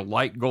you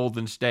like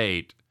Golden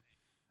State,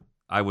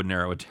 I would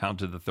narrow it down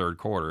to the third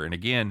quarter. And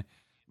again,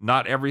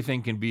 not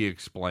everything can be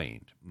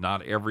explained.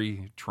 Not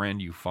every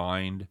trend you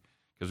find,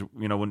 because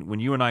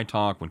when you and I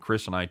talk, when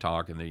Chris and I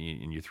talk, and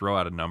you throw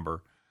out a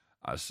number,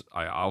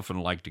 I often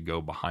like to go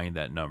behind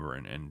that number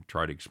and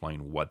try to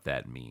explain what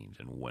that means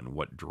and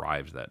what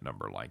drives that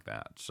number like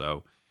that.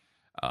 So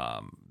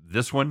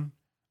this one,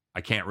 I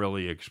can't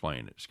really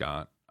explain it,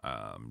 Scott.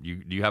 Do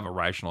you have a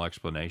rational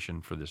explanation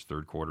for this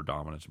third quarter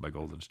dominance by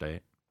Golden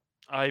State?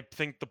 I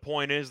think the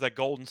point is that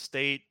Golden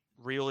State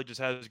really just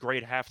has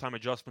great halftime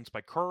adjustments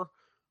by Kerr.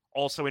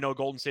 Also, we know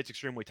Golden State's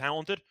extremely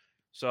talented.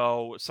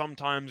 So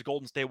sometimes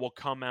Golden State will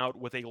come out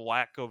with a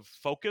lack of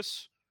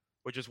focus,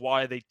 which is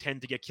why they tend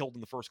to get killed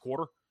in the first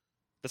quarter.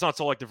 That's not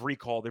selective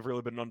recall. They've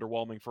really been an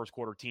underwhelming first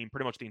quarter team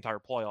pretty much the entire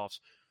playoffs.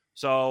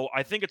 So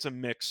I think it's a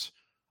mix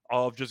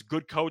of just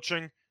good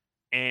coaching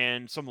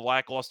and some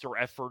lackluster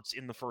efforts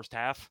in the first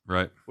half,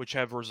 right, which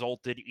have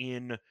resulted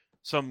in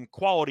some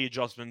quality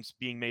adjustments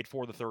being made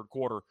for the third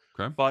quarter.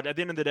 Okay. But at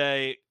the end of the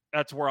day,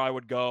 that's where I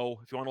would go.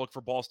 If you want to look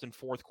for Boston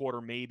fourth quarter,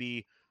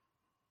 maybe.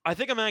 I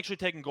think I'm actually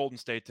taking Golden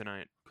State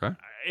tonight. Okay.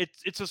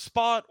 It's a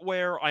spot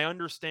where I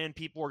understand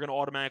people are going to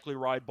automatically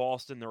ride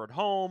Boston. They're at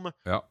home,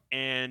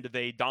 and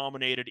they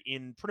dominated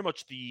in pretty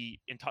much the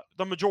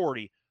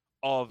majority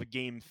of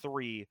Game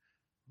 3.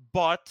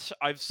 But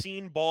I've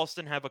seen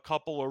Boston have a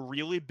couple of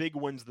really big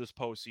wins this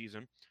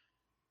postseason,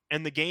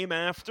 and the game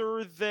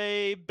after,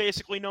 they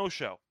basically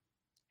no-show.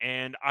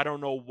 And I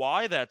don't know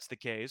why that's the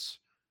case,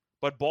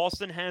 but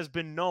Boston has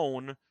been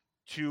known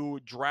to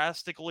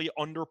drastically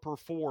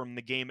underperform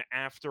the game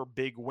after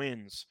big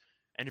wins.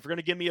 And if you're going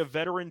to give me a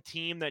veteran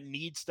team that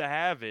needs to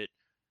have it,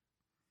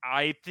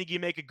 I think you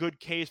make a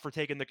good case for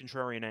taking the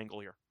contrarian angle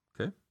here.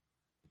 Okay.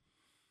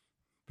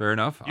 Fair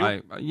enough.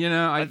 I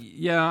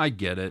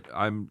get it.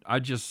 I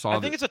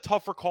think it's a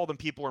tougher call than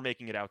people are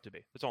making it out to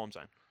be. That's all I'm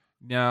saying.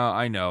 No,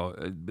 I know.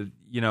 But,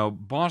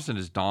 Boston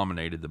has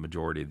dominated the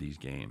majority of these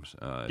games.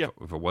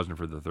 If it wasn't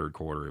for the third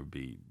quarter, it would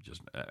be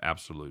just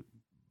absolute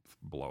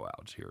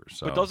blowouts here.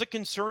 So, but does it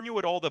concern you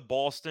at all that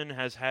Boston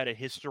has had a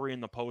history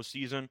in the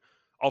postseason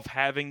of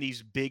having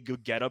these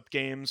big get-up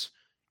games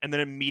and then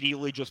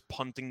immediately just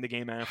punting the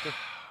game after?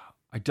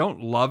 I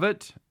don't love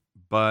it,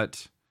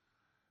 but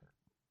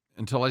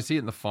until I see it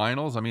in the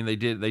finals, I mean, they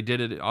did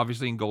it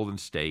obviously in Golden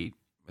State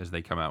as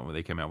they came out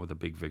with a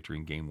big victory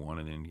in Game 1,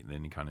 and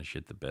then kind of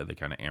shit the bed. They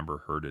kind of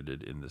Amber Hearded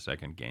it in the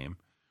second game.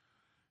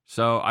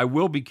 So I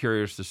will be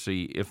curious to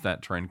see if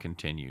that trend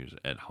continues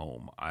at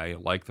home. I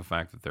like the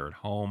fact that they're at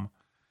home.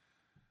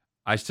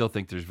 I still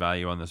think there's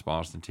value on this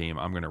Boston team.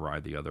 I'm going to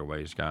ride the other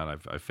way, Scott.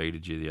 I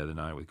faded you the other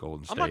night with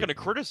Golden State. I'm not going to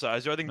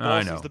criticize you. I think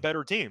Boston's the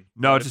better team.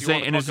 No, it's the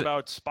same. And it's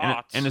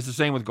the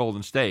same with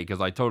Golden State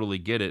because I totally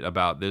get it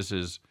about this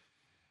is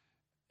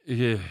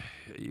Yeah,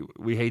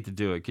 we hate to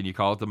do it. Can you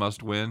call it the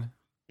must-win?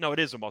 No, it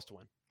is a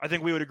must-win. I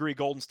think we would agree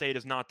Golden State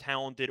is not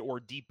talented or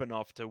deep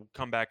enough to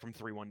come back from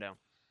 3-1 down.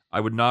 I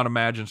would not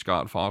imagine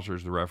Scott Foster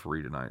is the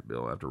referee tonight,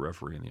 Bill, after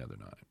refereeing the other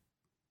night.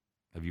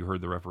 Have you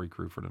heard the referee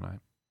crew for tonight?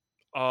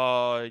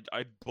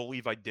 I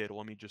believe I did.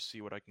 Let me just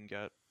see what I can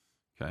get.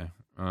 Okay.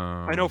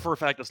 I know for a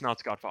fact it's not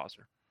Scott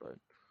Foster.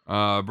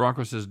 But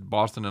Bronco says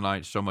Boston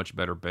tonight, so much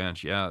better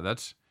bench. Yeah,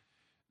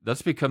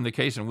 that's become the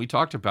case, and we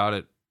talked about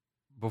it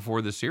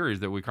before the series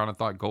that we kind of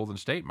thought Golden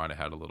State might have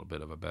had a little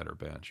bit of a better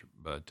bench,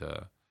 but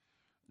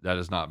that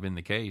has not been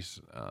the case.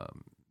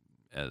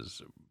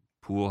 As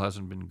Poole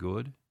hasn't been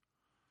good.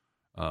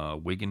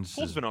 Wiggins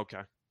Poole's been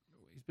okay.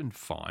 He's been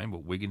fine,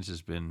 but Wiggins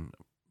has been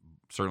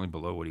certainly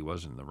below what he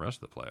was in the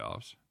rest of the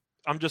playoffs.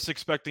 I'm just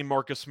expecting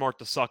Marcus Smart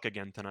to suck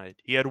again tonight.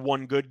 He had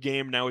one good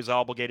game. Now he's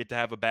obligated to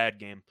have a bad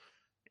game.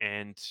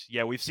 And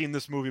yeah, we've seen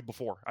this movie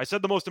before. I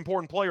said the most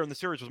important player in the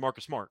series was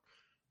Marcus Smart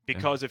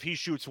because if he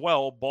shoots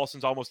well,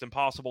 Boston's almost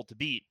impossible to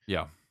beat.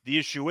 Yeah. The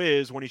issue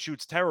is when he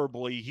shoots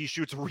terribly, he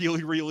shoots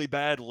really, really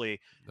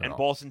badly, and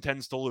Boston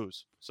tends to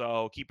lose.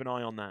 So keep an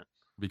eye on that.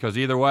 Because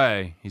either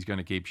way, he's going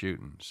to keep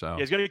shooting. So yeah,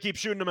 he's going to keep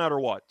shooting no matter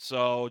what.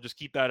 So just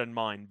keep that in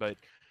mind. But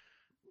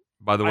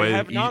by the way,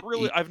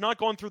 I've not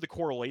gone through the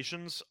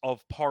correlations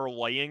of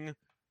parlaying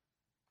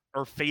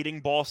or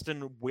fading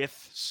Boston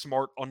with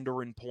Smart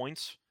under in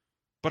points.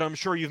 But I'm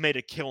sure you've made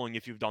a killing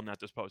if you've done that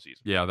this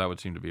postseason. Yeah, that would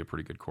seem to be a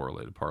pretty good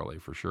correlated parlay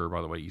for sure.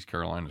 By the way, East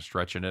Carolina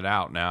stretching it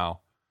out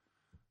now.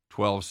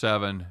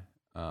 12-7.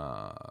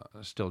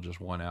 Still just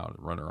one out,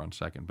 runner on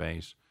second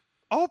base.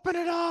 Open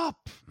it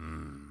up.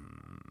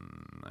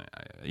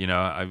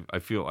 I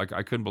feel like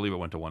I couldn't believe it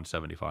went to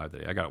 175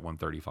 today. I got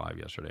 135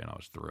 yesterday, and I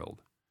was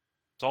thrilled.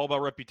 It's all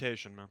about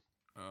reputation, man.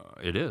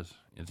 It is.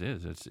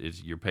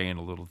 It's you're paying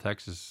a little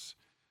Texas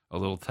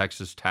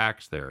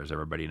tax there, as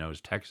everybody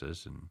knows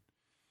Texas, and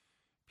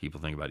people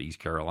think about East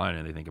Carolina,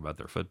 and they think about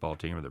their football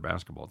team or their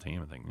basketball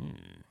team, and think,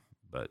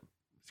 but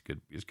it's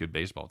good. It's a good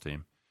baseball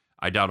team.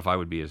 I doubt if I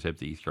would be as hip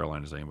to East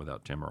Carolina as I am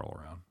without Tim Earl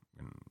around.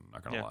 I'm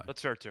not gonna lie.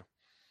 That's fair too.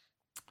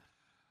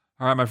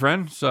 All right, my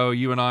friend. So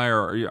you and I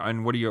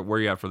and where are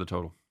you at for the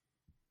total?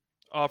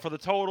 For the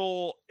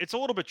total, it's a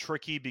little bit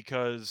tricky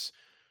because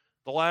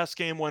the last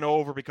game went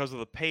over because of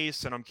the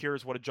pace, and I'm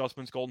curious what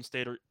adjustments Golden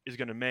State is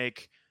going to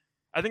make.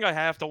 I think I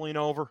have to lean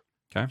over,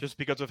 just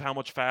because of how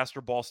much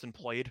faster Boston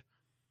played,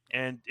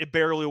 and it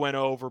barely went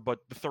over. But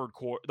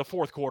the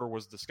fourth quarter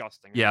was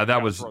disgusting. Yeah,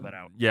 that was. Throw that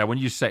out. Yeah, when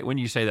you say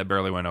that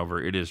barely went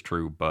over, it is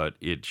true, but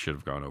it should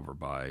have gone over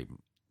by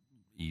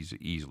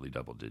easily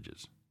double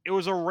digits. It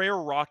was a rare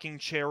rocking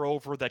chair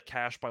over that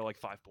cashed by like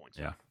 5 points.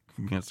 Yeah,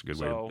 that's a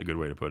good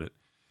way to put it.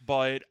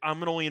 But I'm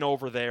going to lean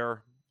over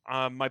there.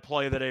 My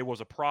play today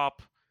was a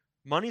prop.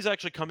 Money's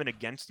actually coming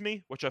against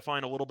me, which I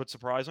find a little bit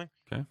surprising.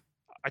 Okay.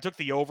 I took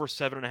the over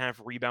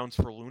 7.5 rebounds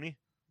for Looney.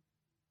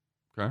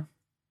 Okay.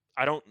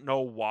 I don't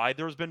know why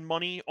there's been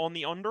money on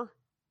the under,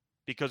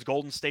 because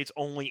Golden State's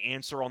only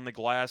answer on the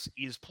glass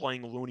is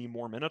playing Looney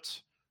more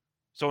minutes.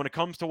 So when it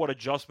comes to what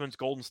adjustments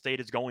Golden State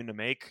is going to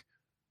make,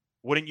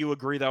 wouldn't you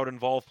agree that would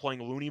involve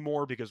playing Looney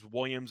more because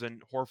Williams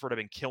and Horford have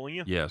been killing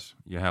you? Yes,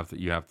 you have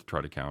to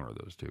try to counter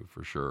those two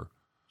for sure.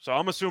 So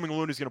I'm assuming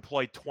Looney's going to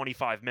play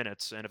 25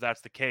 minutes, and if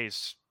that's the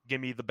case, give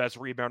me the best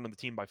rebound on the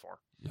team by far.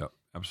 Yep,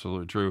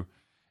 absolutely true.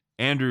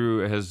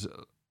 Andrew has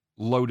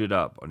loaded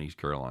up on East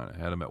Carolina.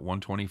 Had him at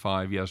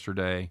 125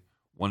 yesterday,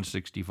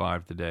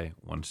 165 today,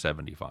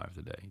 175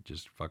 today.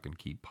 Just fucking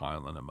keep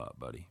piling them up,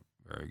 buddy.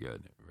 Very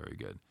good, very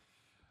good.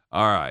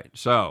 All right,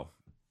 so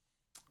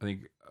I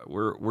think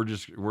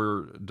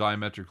we're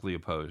diametrically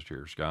opposed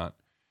here, Scott.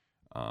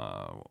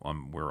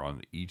 We're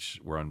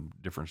on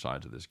different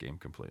sides of this game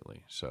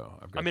completely. So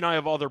I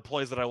have other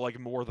plays that I like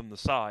more than the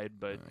side,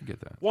 but I get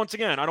that. Once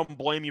again, I don't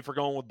blame you for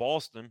going with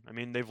Boston. I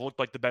mean, they've looked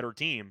like the better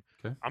team.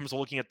 Okay. I'm just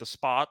looking at the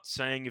spot,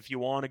 saying if you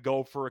want to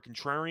go for a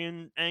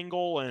contrarian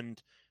angle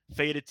and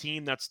fade a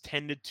team that's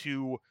tended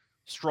to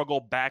struggle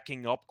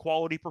backing up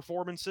quality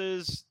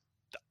performances,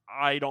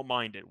 I don't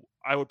mind it.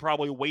 I would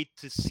probably wait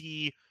to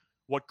see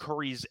what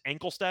Curry's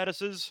ankle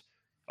status is.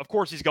 Of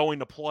course, he's going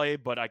to play,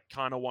 but I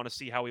kind of want to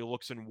see how he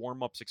looks in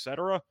warm-ups,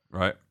 etc.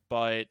 Right.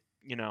 But,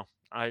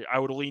 I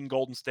would lean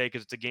Golden State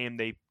because it's a game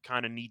they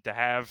kind of need to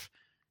have,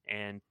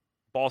 and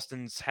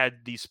Boston's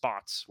had these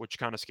spots, which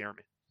kind of scare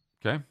me.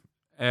 Okay.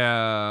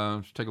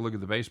 Let's take a look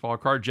at the baseball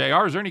card.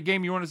 JR, is there any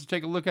game you want us to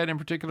take a look at in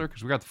particular?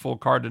 Because we got the full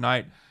card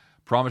tonight.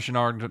 Promise you,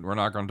 we're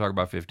not going to talk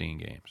about 15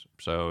 games.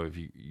 So if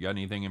you got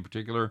anything in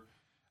particular,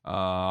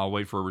 I'll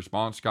wait for a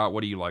response. Scott,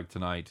 what do you like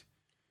tonight?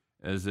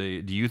 Do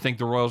you think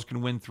the Royals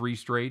can win 3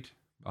 straight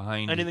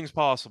behind? Anything's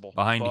possible.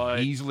 Behind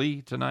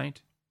Heasley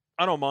tonight?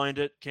 I don't mind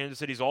it. Kansas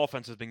City's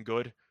offense has been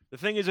good. The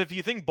thing is, if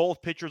you think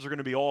both pitchers are going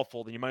to be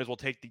awful, then you might as well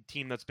take the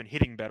team that's been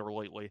hitting better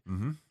lately,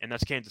 and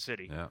that's Kansas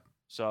City. Yeah.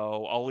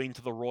 So I'll lean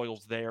to the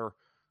Royals there.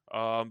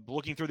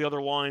 Looking through the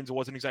other lines, it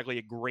wasn't exactly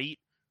a great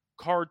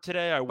card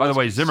today. By the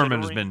way,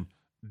 Zimmerman has been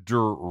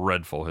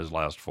dreadful his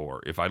last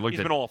 4. He's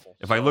been awful.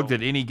 I looked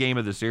at any game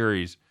of the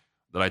series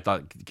that I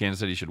thought Kansas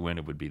City should win,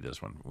 it would be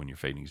this one when you're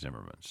fading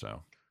Zimmerman.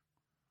 So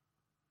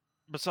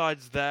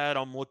besides that,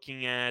 I'm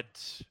looking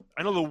at.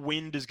 I know the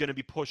Wind is going to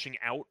be pushing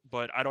out,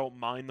 but I don't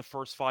mind the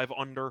first 5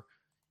 under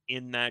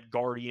in that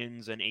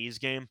Guardians and A's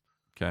game.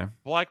 Okay.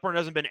 Blackburn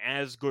hasn't been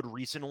as good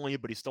recently,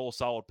 but he's still a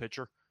solid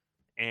pitcher.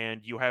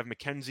 And you have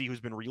McKenzie, who's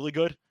been really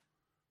good.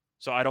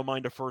 So I don't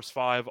mind a first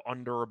 5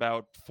 under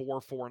about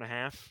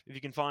 4.5, if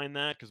you can find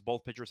that, because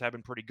both pitchers have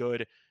been pretty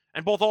good.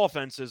 And both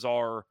offenses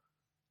are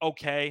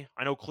okay.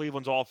 I know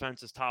Cleveland's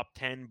offense is top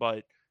 10,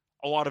 but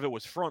a lot of it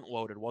was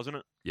front-loaded, wasn't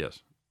it? Yes.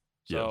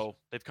 So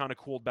they've kind of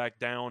cooled back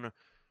down.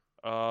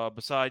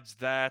 Besides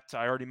that,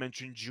 I already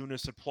mentioned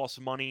Junis at plus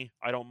money.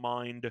 I don't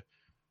mind.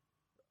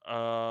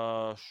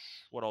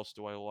 What else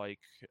do I like?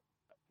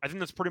 I think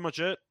that's pretty much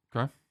it.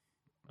 Okay.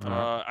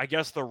 Right. I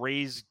guess the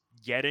Rays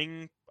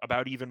getting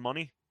about even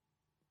money.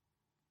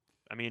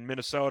 I mean,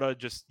 Minnesota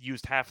just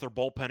used half their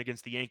bullpen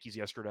against the Yankees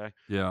yesterday.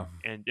 Yeah.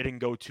 And it didn't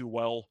go too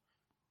well.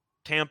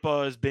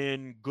 Tampa has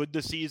been good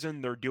this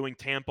season. They're doing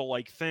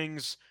Tampa-like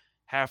things.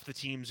 Half the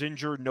team's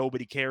injured.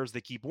 Nobody cares.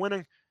 They keep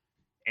winning.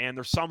 And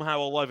they're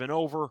somehow 11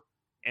 over,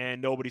 and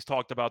nobody's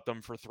talked about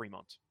them for 3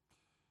 months.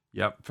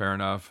 Yep, fair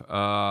enough.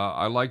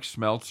 I like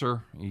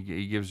Smeltzer.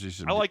 He gives you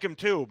some. I like him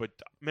too, but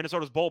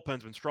Minnesota's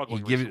bullpen's been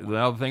struggling.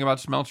 The thing about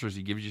Smeltzer is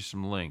he gives you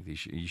some length.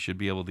 You should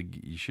be able to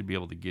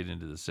get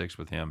into the 6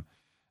 with him.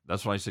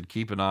 That's why I said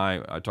keep an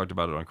eye. I talked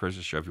about it on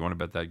Chris's show. If you want to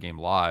bet that game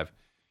live,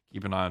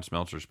 keep an eye on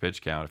Smeltzer's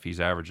pitch count. If he's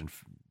averaging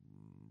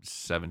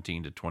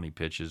 17 to 20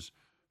 pitches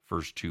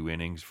first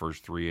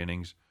 3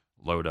 innings,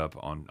 load up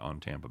on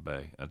Tampa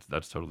Bay.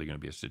 That's totally going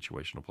to be a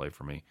situational play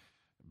for me,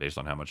 based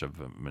on how much of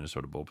a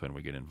Minnesota bullpen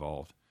we get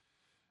involved.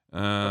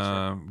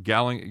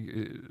 Magellan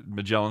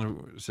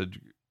said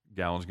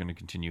Gallen's going to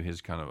continue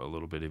his kind of a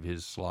little bit of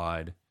his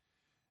slide,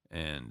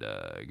 and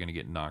going to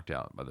get knocked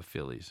out by the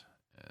Phillies.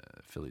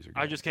 Phillies are.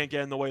 I just can't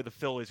get in the way of the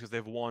Phillies because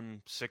they've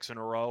won 6 in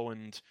a row,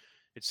 and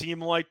it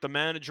seemed like the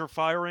manager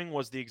firing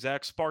was the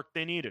exact spark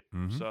they needed.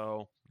 Mm-hmm.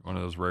 So one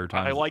of those rare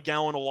times. I like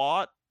Gallen a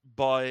lot,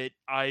 but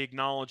I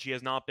acknowledge he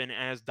has not been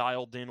as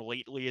dialed in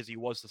lately as he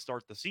was to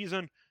start the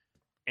season,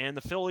 and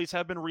the Phillies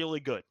have been really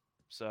good.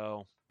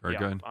 So very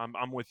good.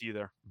 I'm with you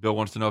there. Bill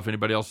wants to know if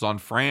anybody else is on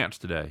France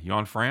today. You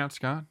on France,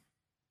 Scott?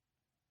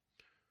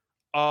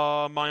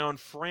 My on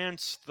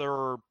France,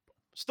 they're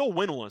still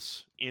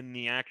winless in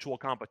the actual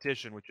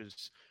competition, which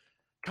is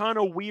kind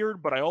of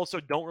weird, but I also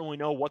don't really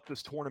know what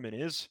this tournament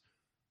is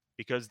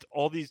because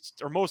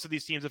most of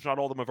these teams, if not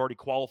all of them, have already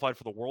qualified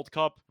for the World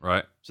Cup.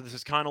 Right. So this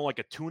is kind of like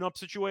a tune-up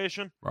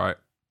situation. Right.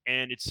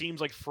 And it seems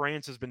like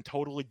France has been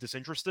totally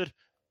disinterested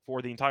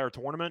for the entire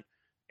tournament,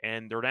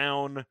 and they're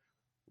down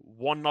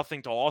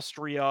 1-0 to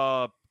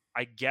Austria.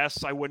 I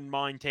guess I wouldn't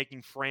mind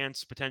taking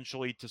France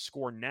potentially to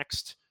score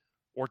next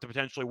or to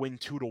potentially win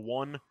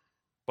 2-1,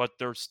 but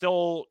they're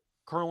still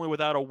currently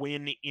without a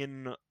win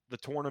in the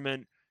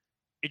tournament.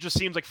 It just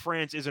seems like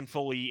France isn't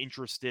fully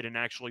interested in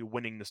actually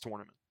winning this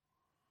tournament.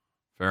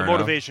 The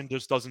motivation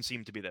just doesn't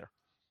seem to be there.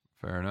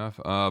 Fair enough.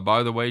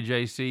 By the way,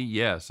 JC,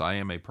 yes, I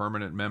am a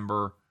permanent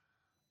member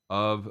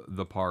of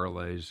the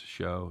Parlays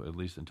show, at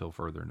least until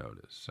further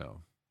notice.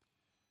 So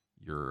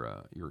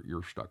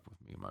you're stuck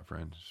with me, my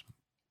friends.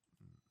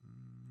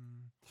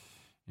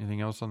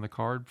 Anything else on the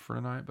card for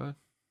tonight, bud?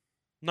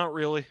 Not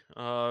really.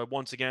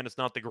 Once again, it's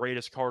not the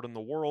greatest card in the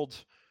world.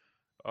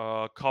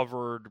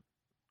 Covered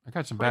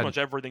pretty much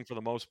everything for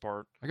the most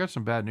part. I got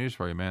some bad news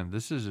for you, man.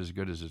 This is as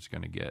good as it's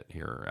going to get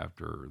here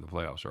after the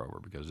playoffs are over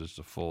because it's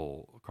a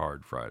full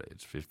card Friday.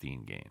 It's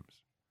 15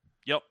 games.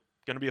 Yep.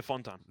 Going to be a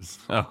fun time.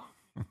 So,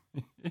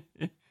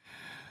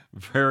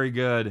 very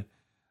good.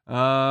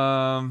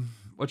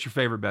 What's your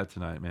favorite bet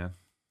tonight, man?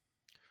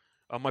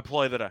 My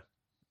play of the day.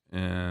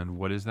 And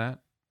what is that?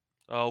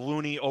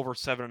 Looney over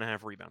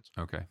 7.5 rebounds.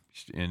 Okay.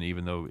 And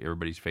even though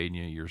everybody's fading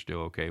you, you're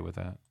still okay with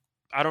that?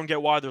 I don't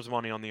get why there's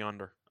money on the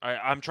under.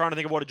 I'm trying to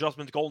think of what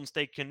adjustments Golden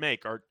State can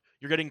make.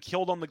 You're getting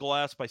killed on the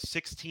glass by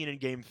 16 in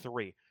Game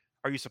 3.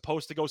 Are you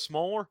supposed to go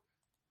smaller?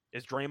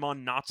 Is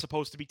Draymond not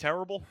supposed to be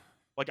terrible?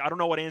 Like, I don't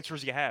know what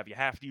answers you have. You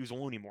have to use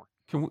Looney more.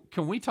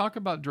 Can we talk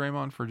about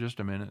Draymond for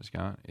just a minute,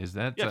 Scott? Is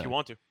that if you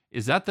want to.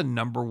 Is that the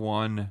number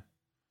one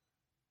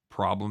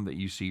problem that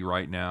you see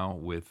right now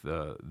with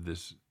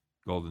this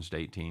Golden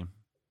State team?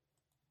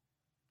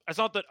 It's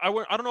not that I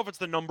don't know if it's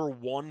the number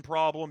one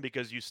problem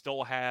because you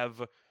still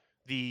have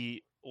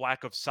the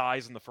lack of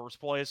size in the first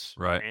place,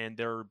 right? And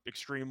they're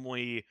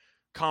extremely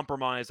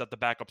compromised at the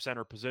backup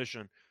center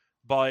position.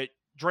 But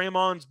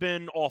Draymond's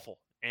been awful,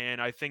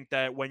 and I think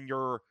that when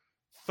your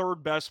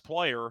third best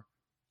player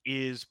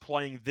is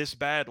playing this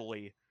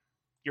badly,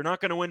 you're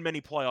not going to win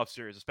many playoff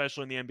series,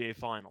 especially in the NBA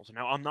Finals.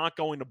 Now, I'm not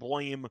going to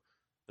blame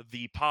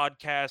the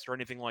podcast or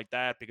anything like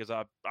that because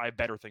I have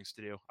better things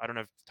to do. I don't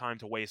have time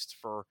to waste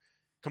for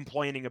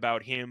complaining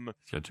about him.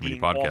 He's got too many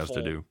podcasts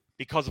to do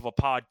because of a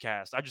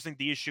podcast. I just think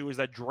the issue is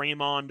that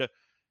Draymond,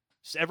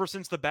 ever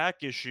since the back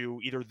issue,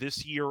 either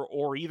this year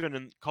or even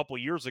a couple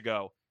of years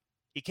ago,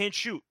 he can't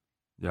shoot.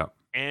 Yeah.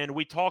 And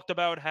we talked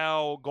about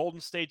how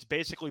Golden State's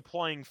basically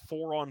playing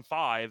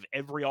 4-on-5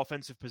 every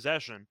offensive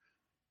possession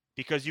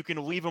because you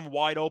can leave him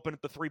wide open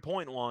at the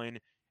 3-point line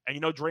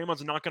And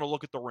Draymond's not going to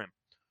look at the rim.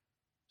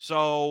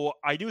 So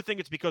I do think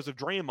it's because of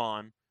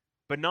Draymond,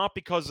 but not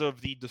because of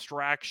the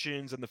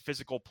distractions and the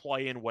physical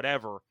play and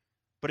whatever,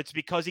 but it's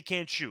because he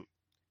can't shoot.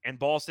 And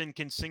Boston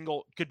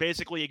could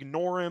basically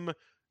ignore him,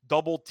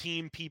 double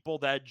team people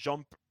that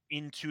jump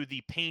into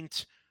the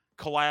paint,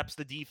 collapse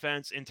the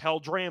defense, and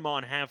tell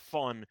Draymond have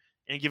fun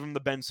and give him the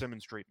Ben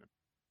Simmons treatment.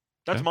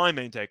 That's my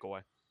main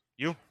takeaway.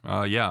 You?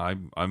 Yeah,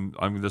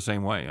 I'm the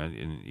same way.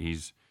 And he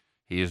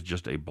is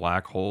just a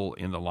black hole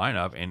in the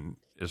lineup, and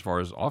as far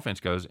as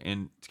offense goes,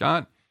 and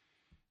Scott,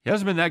 he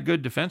hasn't been that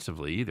good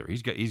defensively either.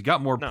 He's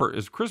got more,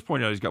 as Chris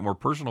pointed out, he's got more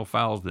personal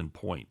fouls than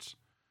points.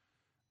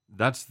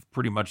 That's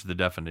pretty much the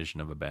definition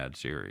of a bad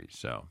series.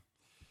 So,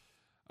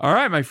 all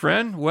right, my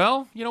friend.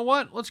 Well, you know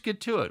what? Let's get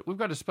to it. We've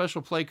got a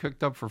special play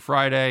cooked up for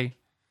Friday.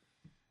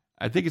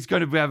 I think it's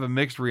going to have a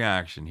mixed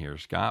reaction here,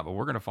 Scott, but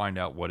we're going to find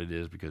out what it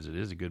is because it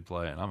is a good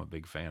play, and I'm a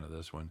big fan of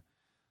this one.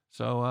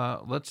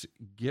 So let's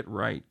get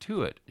right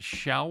to it,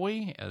 shall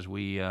we? As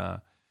we,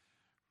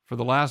 for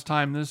the last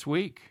time this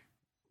week,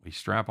 we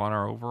strap on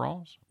our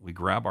overalls, we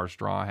grab our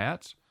straw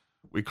hats,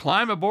 we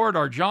climb aboard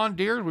our John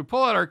Deeres, we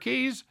pull out our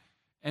keys,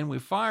 and we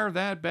fire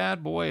that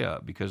bad boy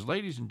up. Because,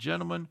 ladies and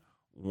gentlemen,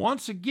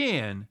 once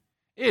again,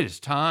 it is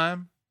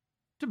time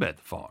to bet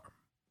the farm.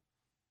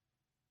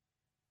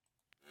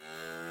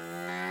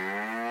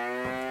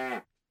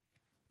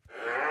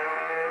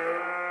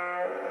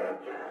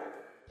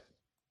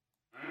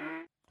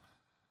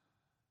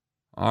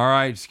 All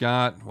right,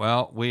 Scott.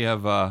 Well, we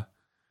have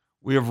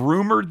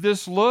rumored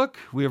this look.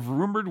 We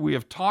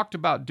have talked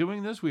about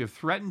doing this. We have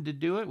threatened to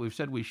do it. We've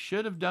said we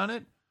should have done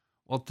it.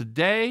 Well,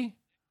 today,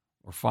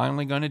 we're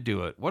finally going to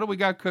do it. What do we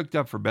got cooked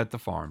up for Bet the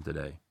Farm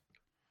today?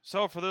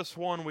 So for this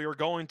one, we are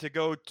going to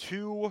go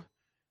to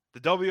the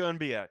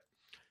WNBA.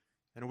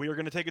 And we are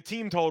going to take a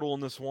team total in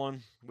this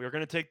one. We are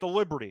going to take the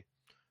Liberty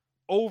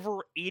over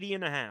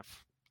 80.5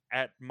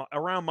 at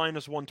around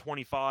minus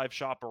 125,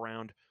 shop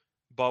around.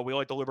 But we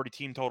like the Liberty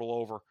team total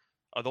over.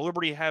 The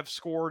Liberty have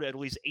scored at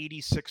least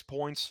 86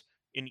 points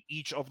in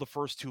each of the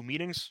first two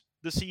meetings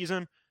this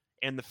season.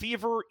 And the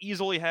Fever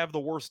easily have the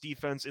worst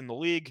defense in the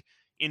league.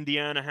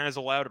 Indiana has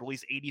allowed at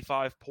least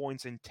 85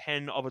 points in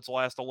 10 of its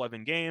last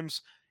 11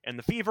 games. And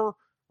the Fever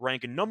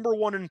rank number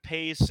 1 in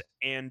pace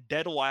and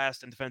dead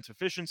last in defensive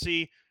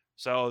efficiency.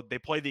 So they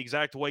play the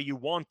exact way you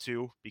want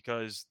to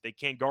because they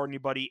can't guard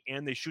anybody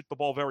and they shoot the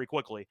ball very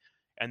quickly.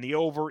 And the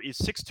over is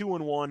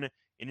 6-2-1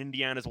 in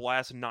Indiana's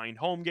last 9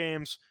 home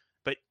games.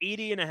 But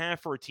 80.5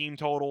 for a team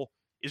total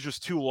is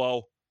just too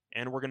low,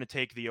 and we're going to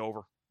take the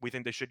over. We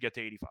think they should get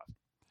to 85.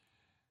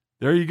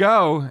 There you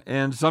go.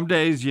 And some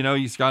days,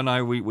 Scott and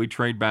I, we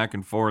trade back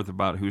and forth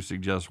about who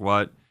suggests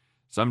what.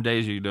 Some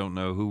days you don't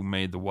know who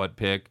made the what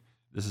pick.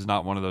 This is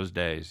not one of those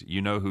days.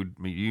 You know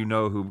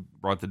who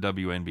brought the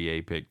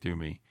WNBA pick to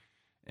me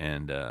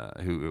and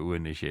who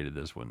initiated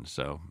this one.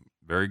 So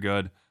very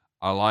good.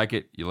 I like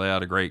it. You lay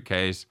out a great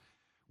case.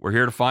 We're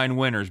here to find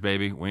winners,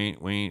 baby. We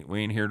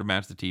ain't here to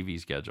match the TV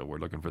schedule. We're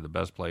looking for the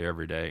best play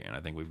every day, and I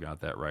think we've got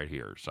that right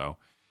here. So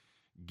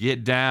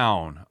get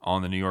down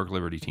on the New York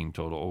Liberty team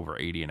total over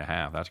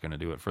 80.5. That's going to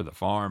do it for the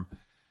farm.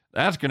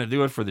 That's going to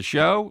do it for the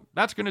show.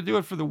 That's going to do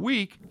it for the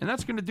week, and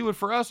that's going to do it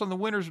for us on the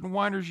Winners and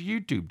Winers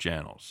YouTube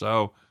channel.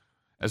 So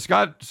as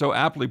Scott so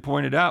aptly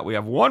pointed out, we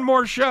have one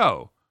more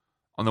show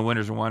on the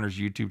Winners and Winers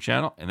YouTube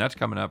channel, and that's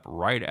coming up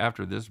right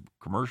after this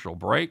commercial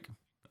break.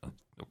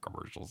 No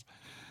commercials.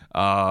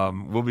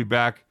 We'll be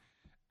back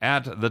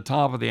at the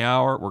top of the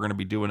hour. We're going to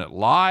be doing it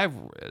live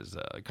as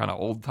a kind of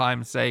old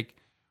time's sake.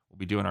 We'll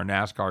be doing our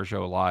NASCAR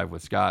show live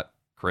with Scott,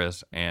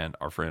 Chris, and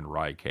our friend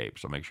Rye Cape.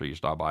 So make sure you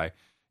stop by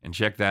and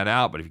check that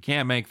out. But if you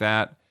can't make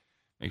that,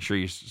 make sure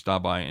you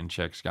stop by and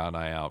check Scott and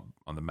I out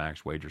on the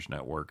Max Wagers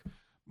Network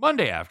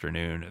Monday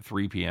afternoon at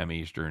 3 p.m.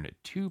 Eastern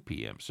at 2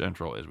 p.m.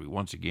 Central, as we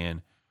once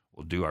again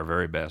will do our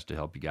very best to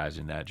help you guys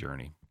in that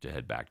journey to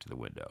head back to the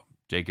window.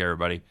 Take care,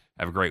 everybody.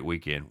 Have a great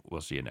weekend.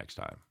 We'll see you next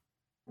time.